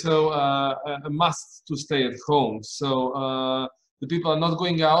say so, a must to stay at home. So the people are not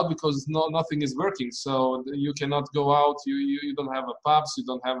going out because nothing is working. So you cannot go out. You don't have pubs. You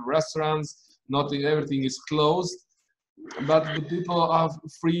don't have restaurants. Nothing. Everything is closed. But the people are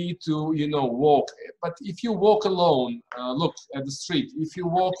free to, you know, walk. But if you walk alone, look at the street. If you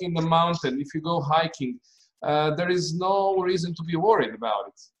walk in the mountain, if you go hiking, there is no reason to be worried about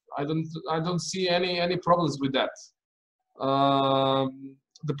it. I don't see any problems with that.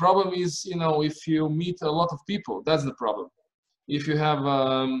 The problem is, you know, if you meet a lot of people, that's the problem. If you have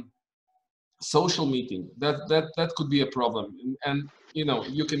social meeting, that could be a problem, and you know,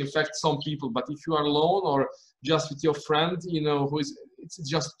 you can infect some people. But if you are alone or just with your friend, you know, it's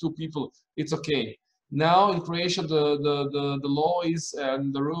just two people, it's okay. Now in Croatia, the law is,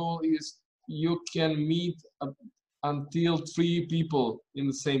 and the rule is, you can meet until 3 people in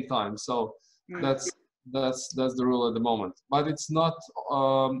the same time. So that's the rule at the moment. But it's not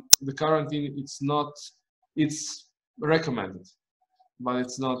the quarantine. It's recommended, but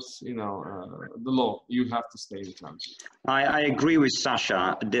it's not, you know, the law. You have to stay in the country. I agree with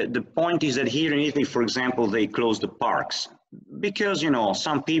Saša. The point is that here in Italy, for example, they closed the parks because, you know,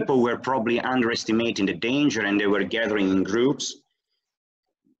 some people were probably underestimating the danger and they were gathering in groups.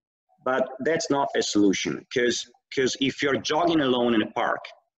 But that's not a solution, because if you're jogging alone in a park,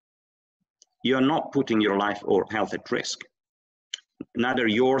 you're not putting your life or health at risk, neither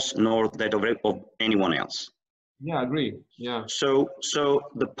yours nor that of anyone else. Yeah, I agree. Yeah. So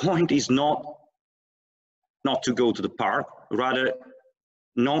the point is not to go to the park, rather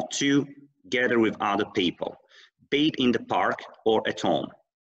not to gather with other people, be it in the park or at home.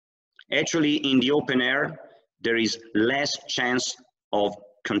 Actually, in the open air, there is less chance of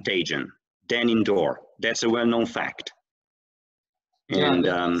contagion than indoor. That's a well-known fact. And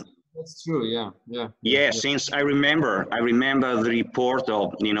that's true. Yeah. Since I remember the report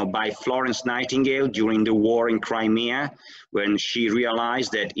of, you know, by Florence Nightingale during the war in Crimea, when she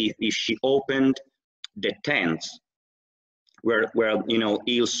realized that if she opened the tents where you know,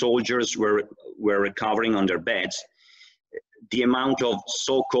 ill soldiers were recovering on their beds, the amount of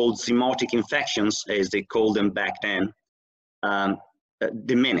so-called zoonotic infections, as they called them back then,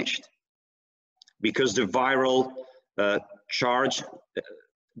 diminished, because the viral charge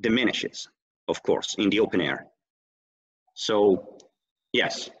diminishes, of course, in the open air. So,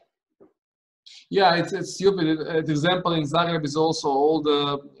 yes. Yeah, it's stupid. The example in Zagreb is also all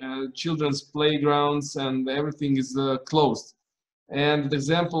the children's playgrounds and everything is closed. And the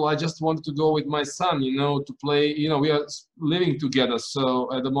example, I just wanted to go with my son, you know, to play. You know, we are living together.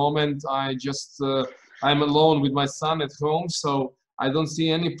 So at the moment, I just I'm alone with my son at home, so I don't see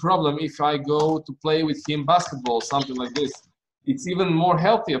any problem if I go to play with him basketball, something like this. It's even more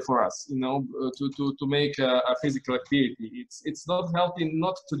healthier for us, you know, to make a physical activity. It's not healthy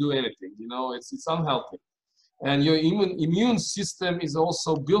not to do anything, you know, it's unhealthy. And your immune system is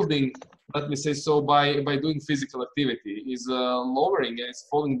also building, let me say so, by doing physical activity, is lowering and it's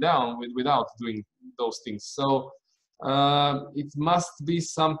falling down without doing those things. So it must be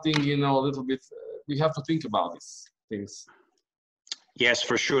something, you know, a little bit, we have to think about these things. Yes,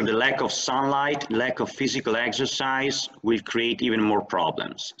 for sure. The lack of sunlight, lack of physical exercise will create even more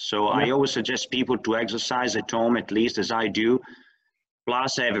problems. So yeah. I always suggest people to exercise at home, at least as I do.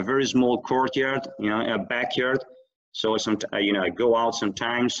 Plus, I have a very small courtyard, you know, a backyard. So, you know, I go out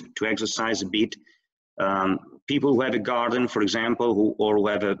sometimes to exercise a bit. People who have a garden, for example, or who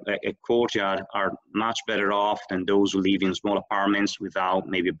have a courtyard are much better off than those who live in small apartments without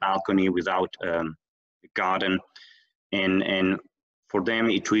maybe a balcony, without a garden. And for them,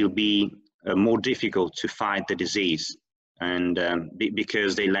 it will be more difficult to fight the disease, and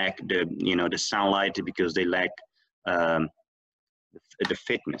because they lack the, you know, the sunlight, because they lack the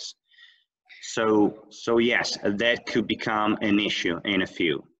fitness. So yes, that could become an issue in a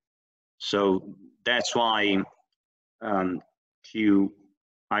few. So that's why I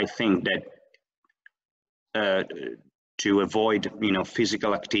think that to avoid, you know,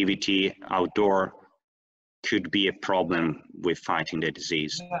 physical activity outdoor could be a problem with fighting the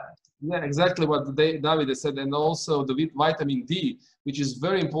disease. Yeah, exactly what Davide said, and also the vitamin D, which is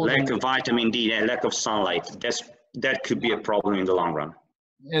very important. Lack of vitamin D and lack of sunlight, that could be a problem in the long run.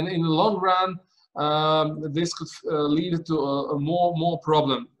 And in the long run, this could lead to a more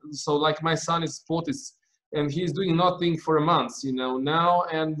problem. So like my son is 40, and he's doing nothing for a month, you know, now,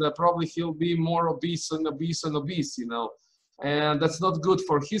 and probably he'll be more obese, you know, and that's not good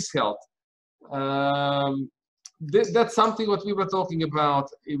for his health. That's something what we were talking about.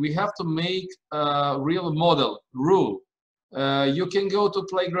 We have to make a real rule. You can go to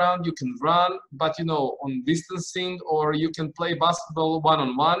playground, you can run, but you know, on distancing, or you can play basketball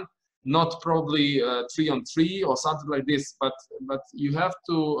one-on-one, not probably 3-on-3 or something like this, but you have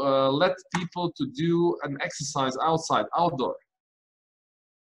to let people to do an exercise outdoor.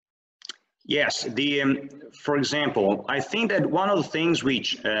 Yes, for example, I think that one of the things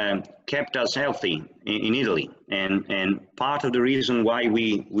which kept us healthy in Italy, and part of the reason why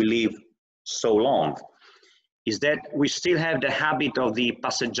we live so long, is that we still have the habit of the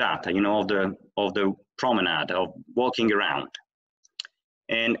passeggiata, you know, of the promenade, of walking around,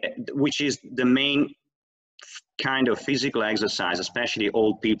 and which is the main kind of physical exercise, especially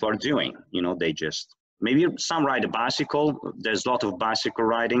old people are doing. You know, they just, maybe some ride a bicycle. There's a lot of bicycle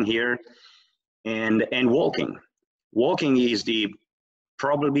riding here. And walking is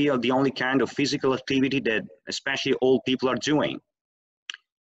probably the only kind of physical activity that especially old people are doing.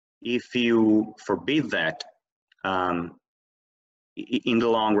 If you forbid that, in the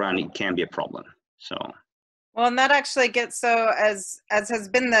long run, it can be a problem. So. Well, and that actually gets, so as has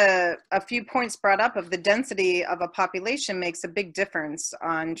been a few points brought up, of the density of a population makes a big difference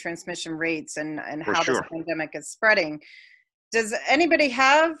on transmission rates and how this pandemic is spreading. Does anybody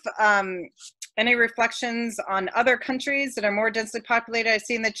have any reflections on other countries that are more densely populated? I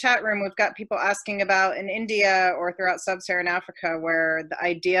see in the chat room we've got people asking about in India or throughout sub-Saharan Africa, where the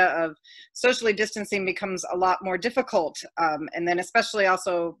idea of socially distancing becomes a lot more difficult. And then especially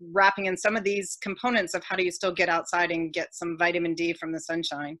also wrapping in some of these components of how do you still get outside and get some vitamin D from the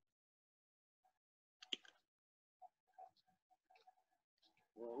sunshine?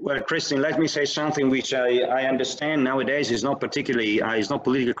 Well, Christine, let me say something which I understand nowadays is not particularly, is not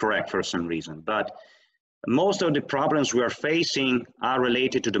politically correct for some reason, but most of the problems we are facing are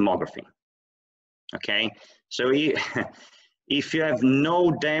related to demography, okay? So if you have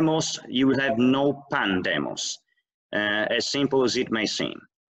no demos, you will have no pandemos, as simple as it may seem.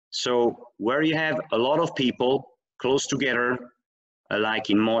 So where you have a lot of people close together,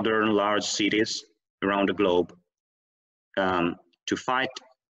 like in modern large cities around the globe, to fight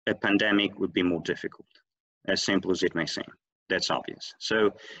a pandemic would be more difficult, as simple as it may seem. That's obvious.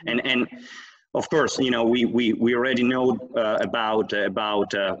 So, and of course, you know, we already know about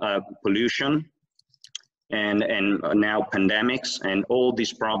pollution and now pandemics, and all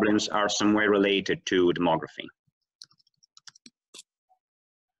these problems are somewhere related to demography.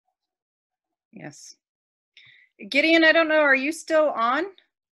 Yes. Gideon, I don't know, are you still on?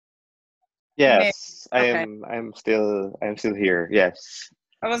 Yes, okay. I'm still here. Yes.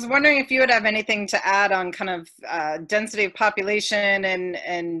 I was wondering if you would have anything to add on kind of density of population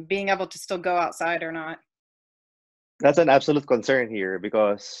and being able to still go outside or not. That's an absolute concern here,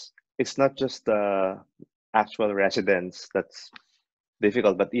 because it's not just the actual residents that's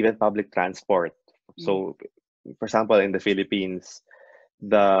difficult, but even public transport. So, for example, in the Philippines,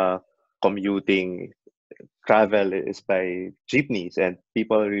 the commuting travel is by jeepneys, and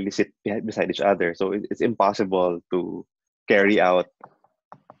people really sit beside each other. So it's impossible to carry out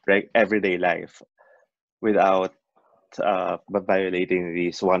everyday life without violating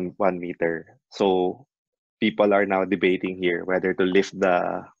these one meter. So people are now debating here whether to lift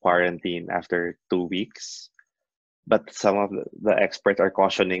the quarantine after 2 weeks. But some of the experts are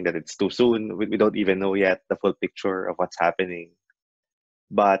cautioning that it's too soon. We don't even know yet the full picture of what's happening.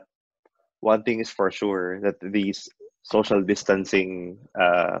 But one thing is for sure, that these social distancing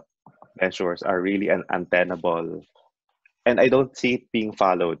measures are really untenable. And I don't see it being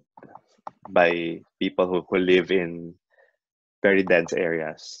followed by people who live in very dense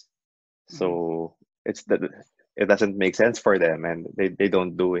areas. So it's that it doesn't make sense for them, and they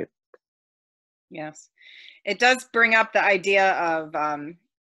don't do it. Yes. It does bring up the idea of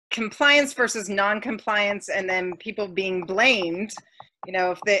compliance versus non-compliance, and then people being blamed, you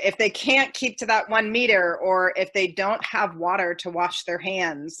know, if they can't keep to that 1 meter, or if they don't have water to wash their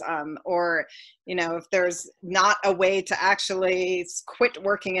hands, or, you know, if there's not a way to actually quit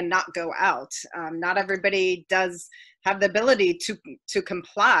working and not go out. Not everybody does have the ability to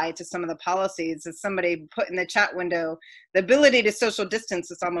comply to some of the policies. As somebody put in the chat window, the ability to social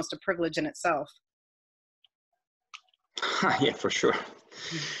distance is almost a privilege in itself. Yeah, for sure.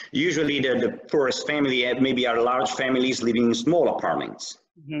 Usually the poorest family maybe are large families living in small apartments.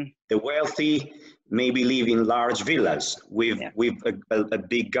 The wealthy maybe live in large villas with a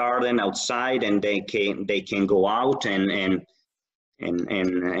big garden outside, and they can go out and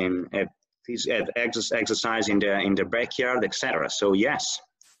have exercise in the backyard, etc. So yes,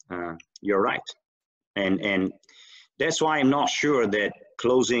 you're right, and that's why I'm not sure that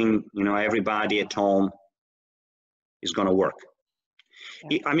closing, you know, everybody at home is going to work.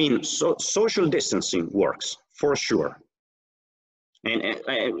 I mean, social distancing works for sure.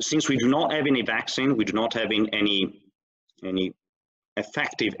 And since we do not have any vaccine, we do not have any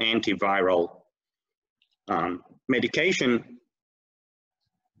effective antiviral medication,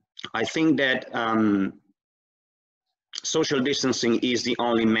 I think that social distancing is the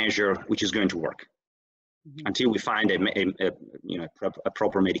only measure which is going to work until we find a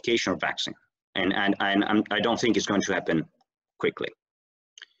proper medication or vaccine. And I don't think it's going to happen quickly.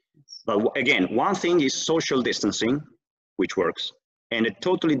 But again, one thing is social distancing, which works, and a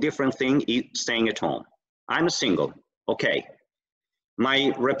totally different thing is staying at home. I'm single, okay.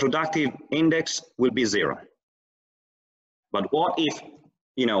 My reproductive index will be 0. But what if,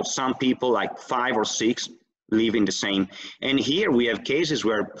 you know, some people like 5 or 6 live in the same, and here we have cases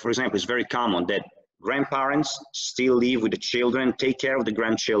where, for example, it's very common that grandparents still live with the children, take care of the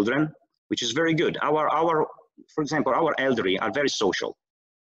grandchildren, which is very good. For example, our elderly are very social.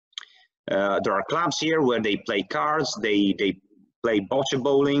 There are clubs here where they play cards, they play bocce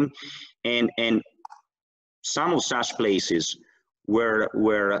bowling, and some of such places were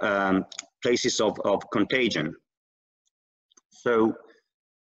places of contagion. So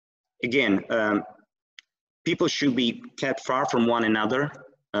again, people should be kept far from one another,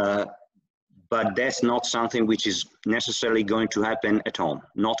 but that's not something which is necessarily going to happen at home,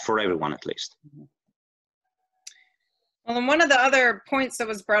 not for everyone at least. Well, and one of the other points that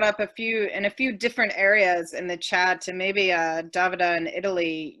was brought up in a few different areas in the chat, and maybe Davide in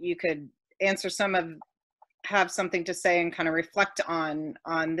Italy, you could answer have something to say and kind of reflect on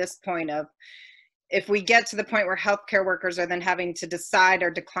this point of, if we get to the point where healthcare workers are then having to decide or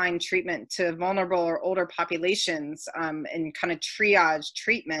decline treatment to vulnerable or older populations, and kind of triage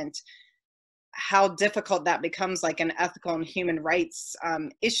treatment, how difficult that becomes like an ethical and human rights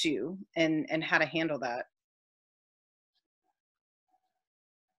issue, and how to handle that.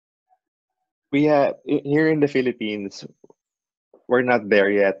 We have here in the Philippines, we're not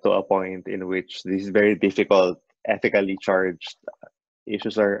there yet to a point in which these very difficult, ethically charged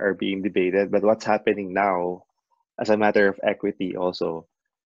issues are being debated. But what's happening now, as a matter of equity also,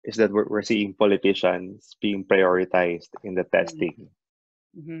 is that we're seeing politicians being prioritized in the testing.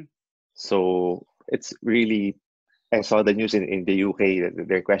 So it's really, I saw the news in the UK that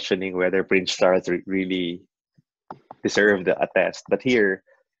they're questioning whether Prince Charles really deserved a test. But here,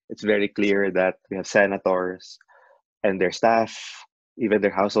 it's very clear that we have senators and their staff, even their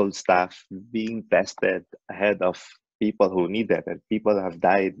household staff, being tested ahead of people who need them, and people have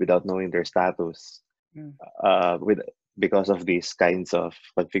died without knowing their status because of these kinds of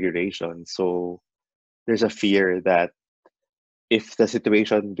configurations. So there's a fear that if the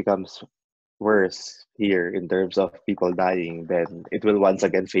situation becomes worse here in terms of people dying, then it will once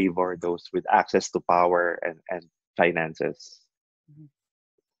again favor those with access to power and finances.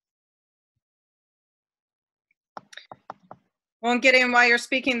 Well, and Gideon, while you're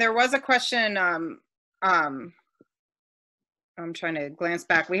speaking, there was a question. I'm trying to glance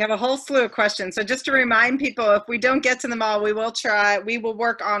back. We have a whole slew of questions. So just to remind people, if we don't get to them all, we will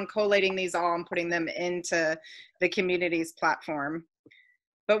work on collating these all and putting them into the community's platform.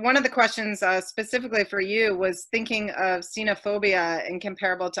 But one of the questions specifically for you was thinking of xenophobia and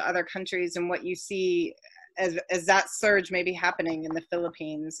comparable to other countries and what you see as that surge may be happening in the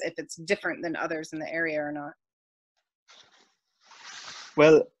Philippines, if it's different than others in the area or not.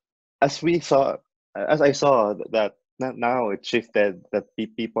 Well, as I saw that now it shifted, that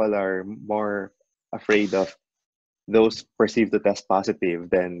people are more afraid of those perceived to test positive.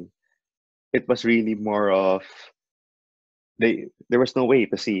 Then it was really more of there was no way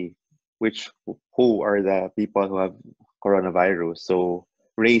to see who are the people who have coronavirus. So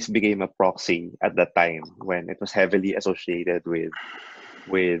race became a proxy at that time when it was heavily associated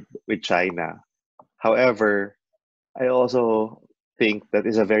with China. However, I also think that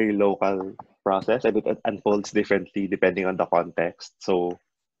is a very local process and it unfolds differently depending on the context. So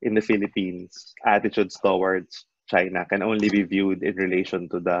in the Philippines, attitudes towards China can only be viewed in relation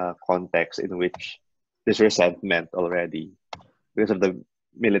to the context in which there's resentment already because of the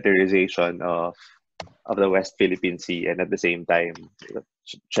militarization of the West Philippine Sea and at the same time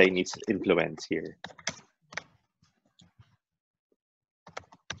Chinese influence here.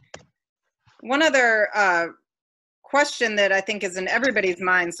 One other question that I think is in everybody's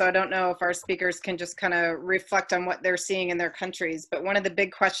mind, so I don't know if our speakers can just kind of reflect on what they're seeing in their countries, but one of the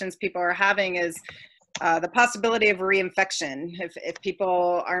big questions people are having is the possibility of reinfection. If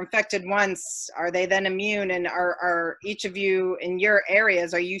people are infected once, are they then immune? And are each of you in your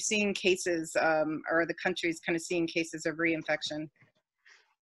areas, are you seeing cases, or are the countries kind of seeing cases of reinfection?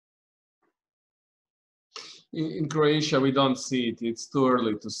 In Croatia, we don't see it. It's too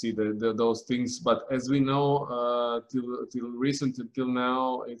early to see those things. But as we know, till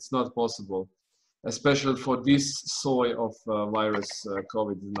now, it's not possible, especially for this sort of virus,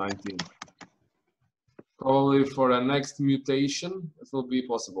 COVID-19. Probably for a next mutation, it will be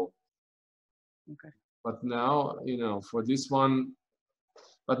possible. Okay. But now, you know, for this one,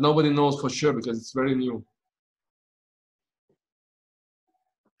 but nobody knows for sure because it's very new.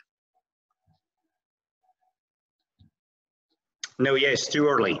 No, yes, too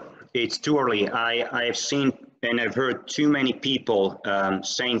early. It's too early. I have seen and I've heard too many people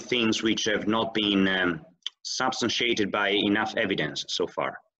saying things which have not been substantiated by enough evidence so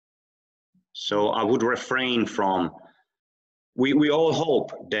far. So I would refrain from, we all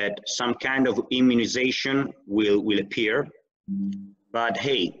hope that some kind of immunization will appear, but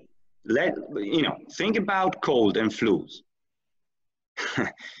hey, think about cold and flus.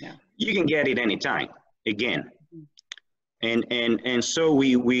 Yeah. You can get it anytime, again. And so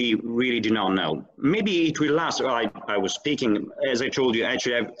we really do not know. Maybe it will last. I was speaking, as I told you,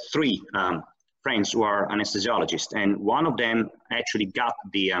 actually I have three friends who are anesthesiologists, and one of them actually got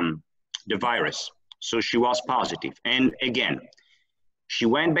the virus. So she was positive. And again, she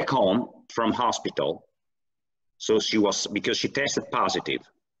went back home from hospital. So because she tested positive,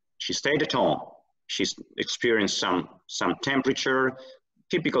 she stayed at home. She's experienced some temperature,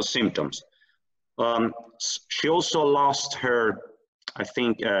 typical symptoms. She also lost her, I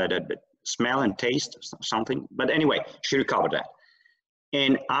think, the smell and taste, something. But anyway, she recovered that.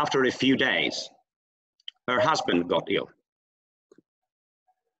 And after a few days, her husband got ill.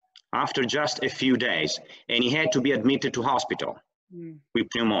 After just a few days, and he had to be admitted to hospital with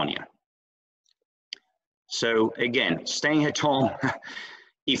pneumonia. So again, staying at home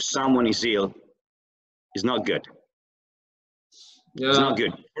if someone is ill is not good. Yeah. It's not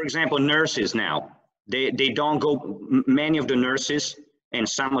good. For example, nurses now, they don't go, many of the nurses and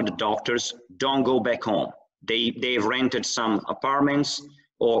some of the doctors don't go back home. They've rented some apartments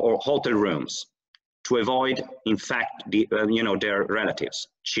or hotel rooms to avoid, in fact, their relatives,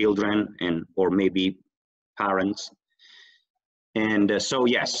 children, or maybe parents. And so,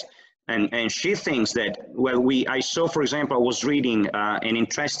 yes, and she thinks that, well, I saw, for example, I was reading an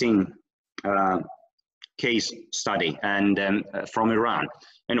interesting case study and from Iran.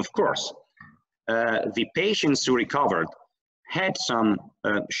 And of course, the patients who recovered had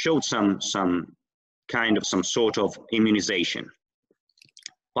showed some sort of immunization.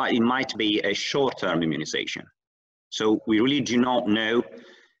 But it might be a short-term immunization. So we really do not know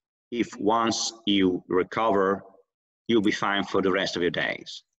if once you recover, you'll be fine for the rest of your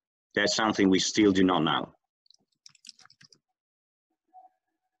days. That's something we still do not know.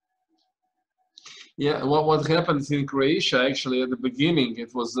 Yeah, what happens in Croatia, actually, at the beginning,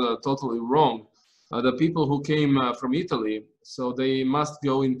 it was totally wrong. The people who came from Italy, so they must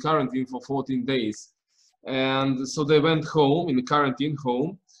go in quarantine for 14 days. And so they went home, in the quarantine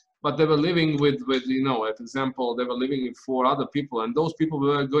home, but they were living with you know, for example, they were living with 4 other people, and those people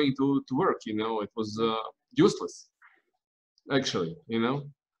were going to work, you know. It was useless, actually, you know.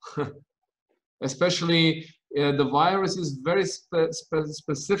 Especially the virus is very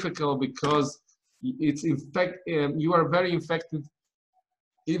specific because it's you are very infected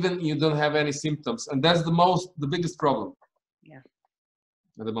even you don't have any symptoms, and that's the biggest problem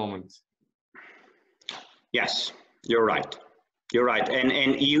at the moment. Yes, you're right. You're right,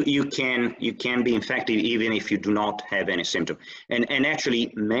 and you can be infected even if you do not have any symptom. And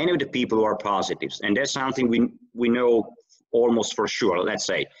actually, many of the people who are positives, and that's something we know almost for sure. Let's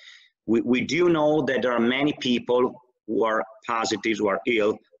say we do know that there are many people who are positives, who are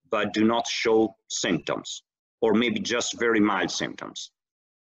ill, but do not show symptoms, or maybe just very mild symptoms.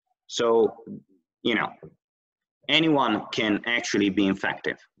 So, you know, anyone can actually be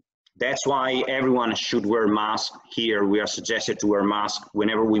infected. That's why everyone should wear masks. Here, we are suggested to wear masks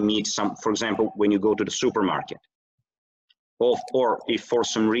whenever we meet some, for example, when you go to the supermarket. Or if for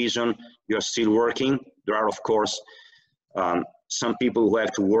some reason you're still working, there are, of course, some people who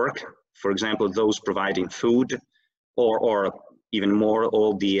have to work, for example, those providing food, or even more,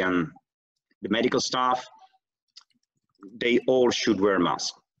 all the medical staff, they all should wear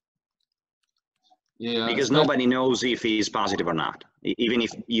masks. Yeah, because nobody knows if he is positive or not, even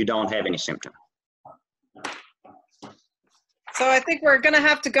if you don't have any symptom. So I think we're going to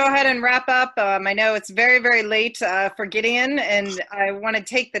have to go ahead and wrap up. I know it's very, very late for Gideon, and I want to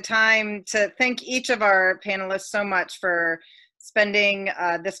take the time to thank each of our panelists so much for spending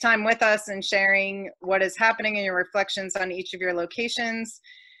this time with us and sharing what is happening in your reflections on each of your locations.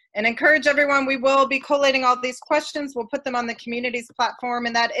 And encourage everyone, we will be collating all these questions. We'll put them on the community's platform,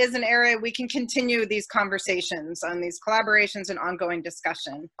 and that is an area we can continue these conversations on these collaborations and ongoing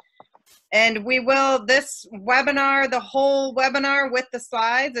discussion. And we will, this webinar, the whole webinar with the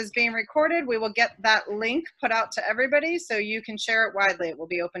slides is being recorded. We will get that link put out to everybody so you can share it widely. It will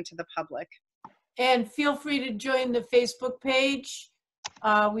be open to the public. And feel free to join the Facebook page.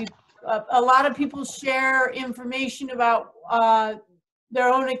 A lot of people share information about their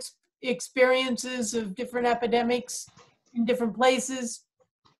own experiences of different epidemics in different places,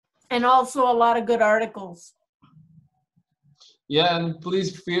 and also a lot of good articles. Yeah, and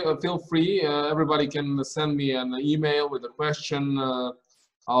please feel free. Everybody can send me an email with a question.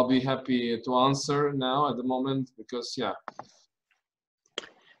 I'll be happy to answer now at the moment, because yeah.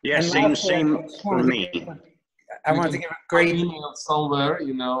 Yeah, same for me. I want to give a great email somewhere,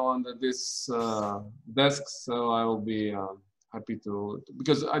 you know, under this desk, so I will be happy to,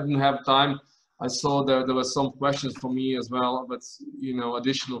 because I didn't have time. I saw there were some questions for me as well, but you know,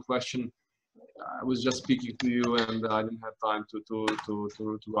 additional question. I was just speaking to you, and I didn't have time to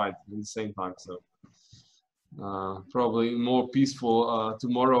write at the same time. So probably more peaceful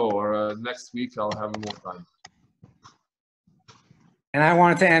tomorrow or next week. I'll have more time. And I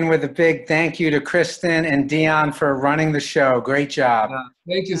wanted to end with a big thank you to Kristen and Dion for running the show. Great job.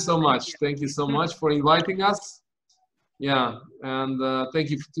 Thank you so much. Thank you so much for inviting us. Yeah, and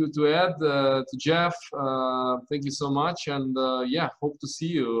thank you to Ed, to Jeff. Thank you so much, and yeah, hope to see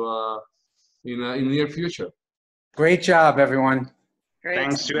you in the near future. Great job, everyone. Great.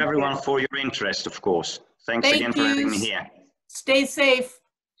 Thanks to everyone for your interest, of course. Thanks again for having me here. Stay safe.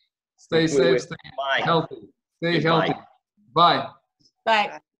 Stay safe, stay healthy. Stay healthy. Bye.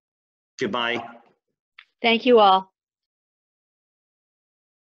 Bye. Goodbye. Thank you all.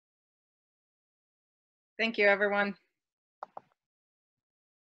 Thank you, everyone.